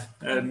have,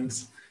 and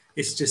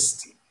it's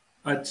just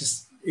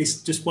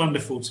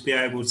wonderful to be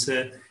able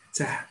to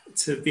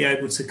be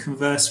able to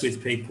converse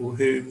with people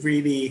who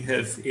really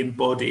have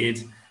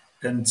embodied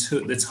and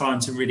took the time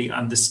to really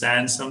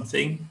understand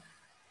something.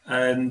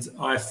 And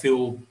I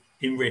feel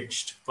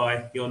enriched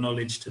by your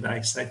knowledge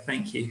today. So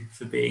thank you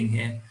for being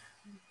here.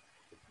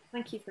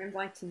 Thank you for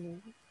inviting me.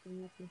 It's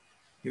been lovely.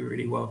 You're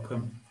really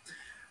welcome.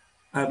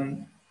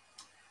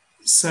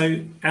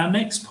 So our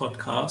next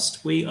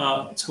podcast, we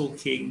are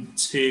talking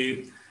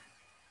to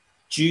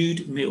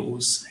Jude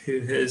Mills,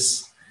 who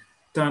has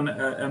done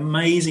an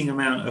amazing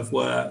amount of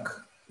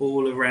work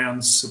all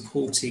around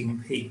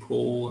supporting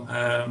people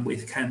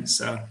with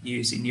cancer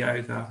using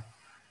yoga.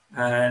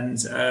 And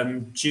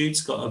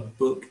Jude's got a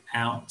book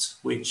out,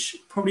 which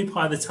probably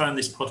by the time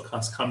this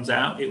podcast comes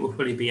out, it will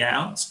probably be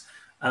out.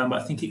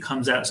 I think it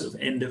comes out sort of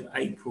end of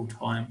April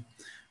time.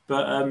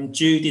 But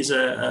Jude is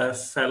a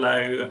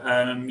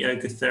fellow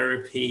yoga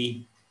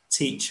therapy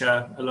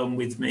teacher along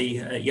with me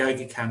at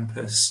Yoga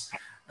Campus.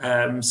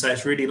 So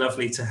it's really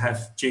lovely to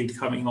have Jude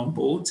coming on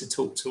board to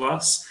talk to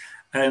us.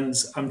 And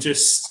I'm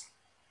just,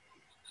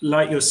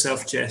 like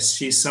yourself, Jess,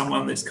 she's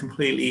someone that's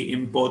completely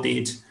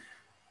embodied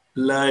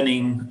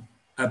learning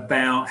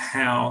about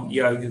how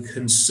yoga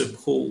can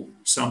support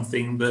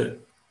something that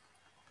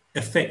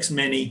affects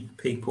many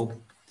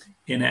people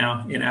in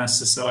our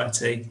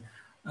society.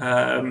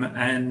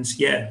 And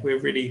yeah, we're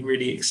really,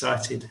 really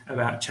excited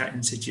about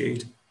chatting to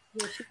Jude.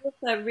 Yeah, she's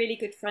also a really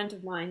good friend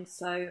of mine.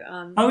 So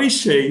oh, is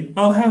she?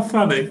 Oh, how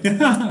funny.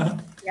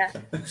 Yeah,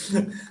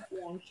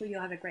 I'm sure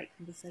you'll have a great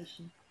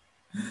conversation.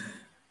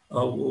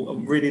 Oh, well,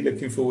 I'm really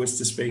looking forward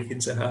to speaking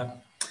to her.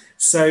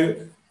 So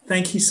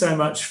thank you so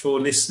much for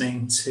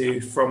listening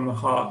to From the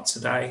Heart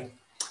today.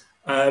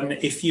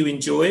 If you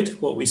enjoyed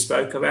what we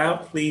spoke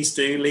about, please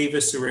do leave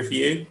us a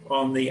review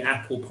on the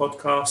Apple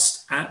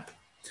Podcast app.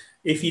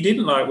 If you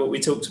didn't like what we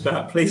talked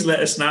about, please let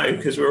us know,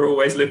 because we're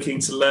always looking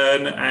to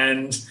learn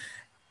and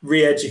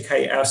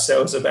re-educate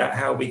ourselves about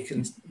how we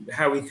can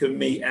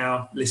meet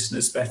our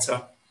listeners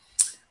better.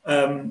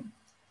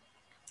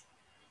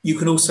 You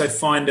can also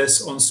find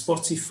us on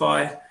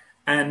Spotify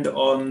and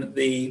on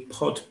the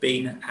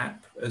Podbean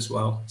app as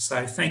well.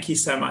 So thank you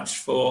so much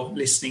for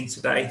listening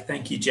today.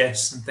 Thank you,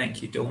 Jess, and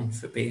thank you, Dawn,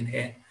 for being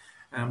here.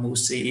 and we'll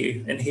see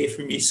you and hear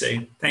from you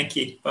soon. Thank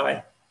you.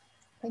 Bye.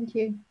 Thank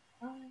you.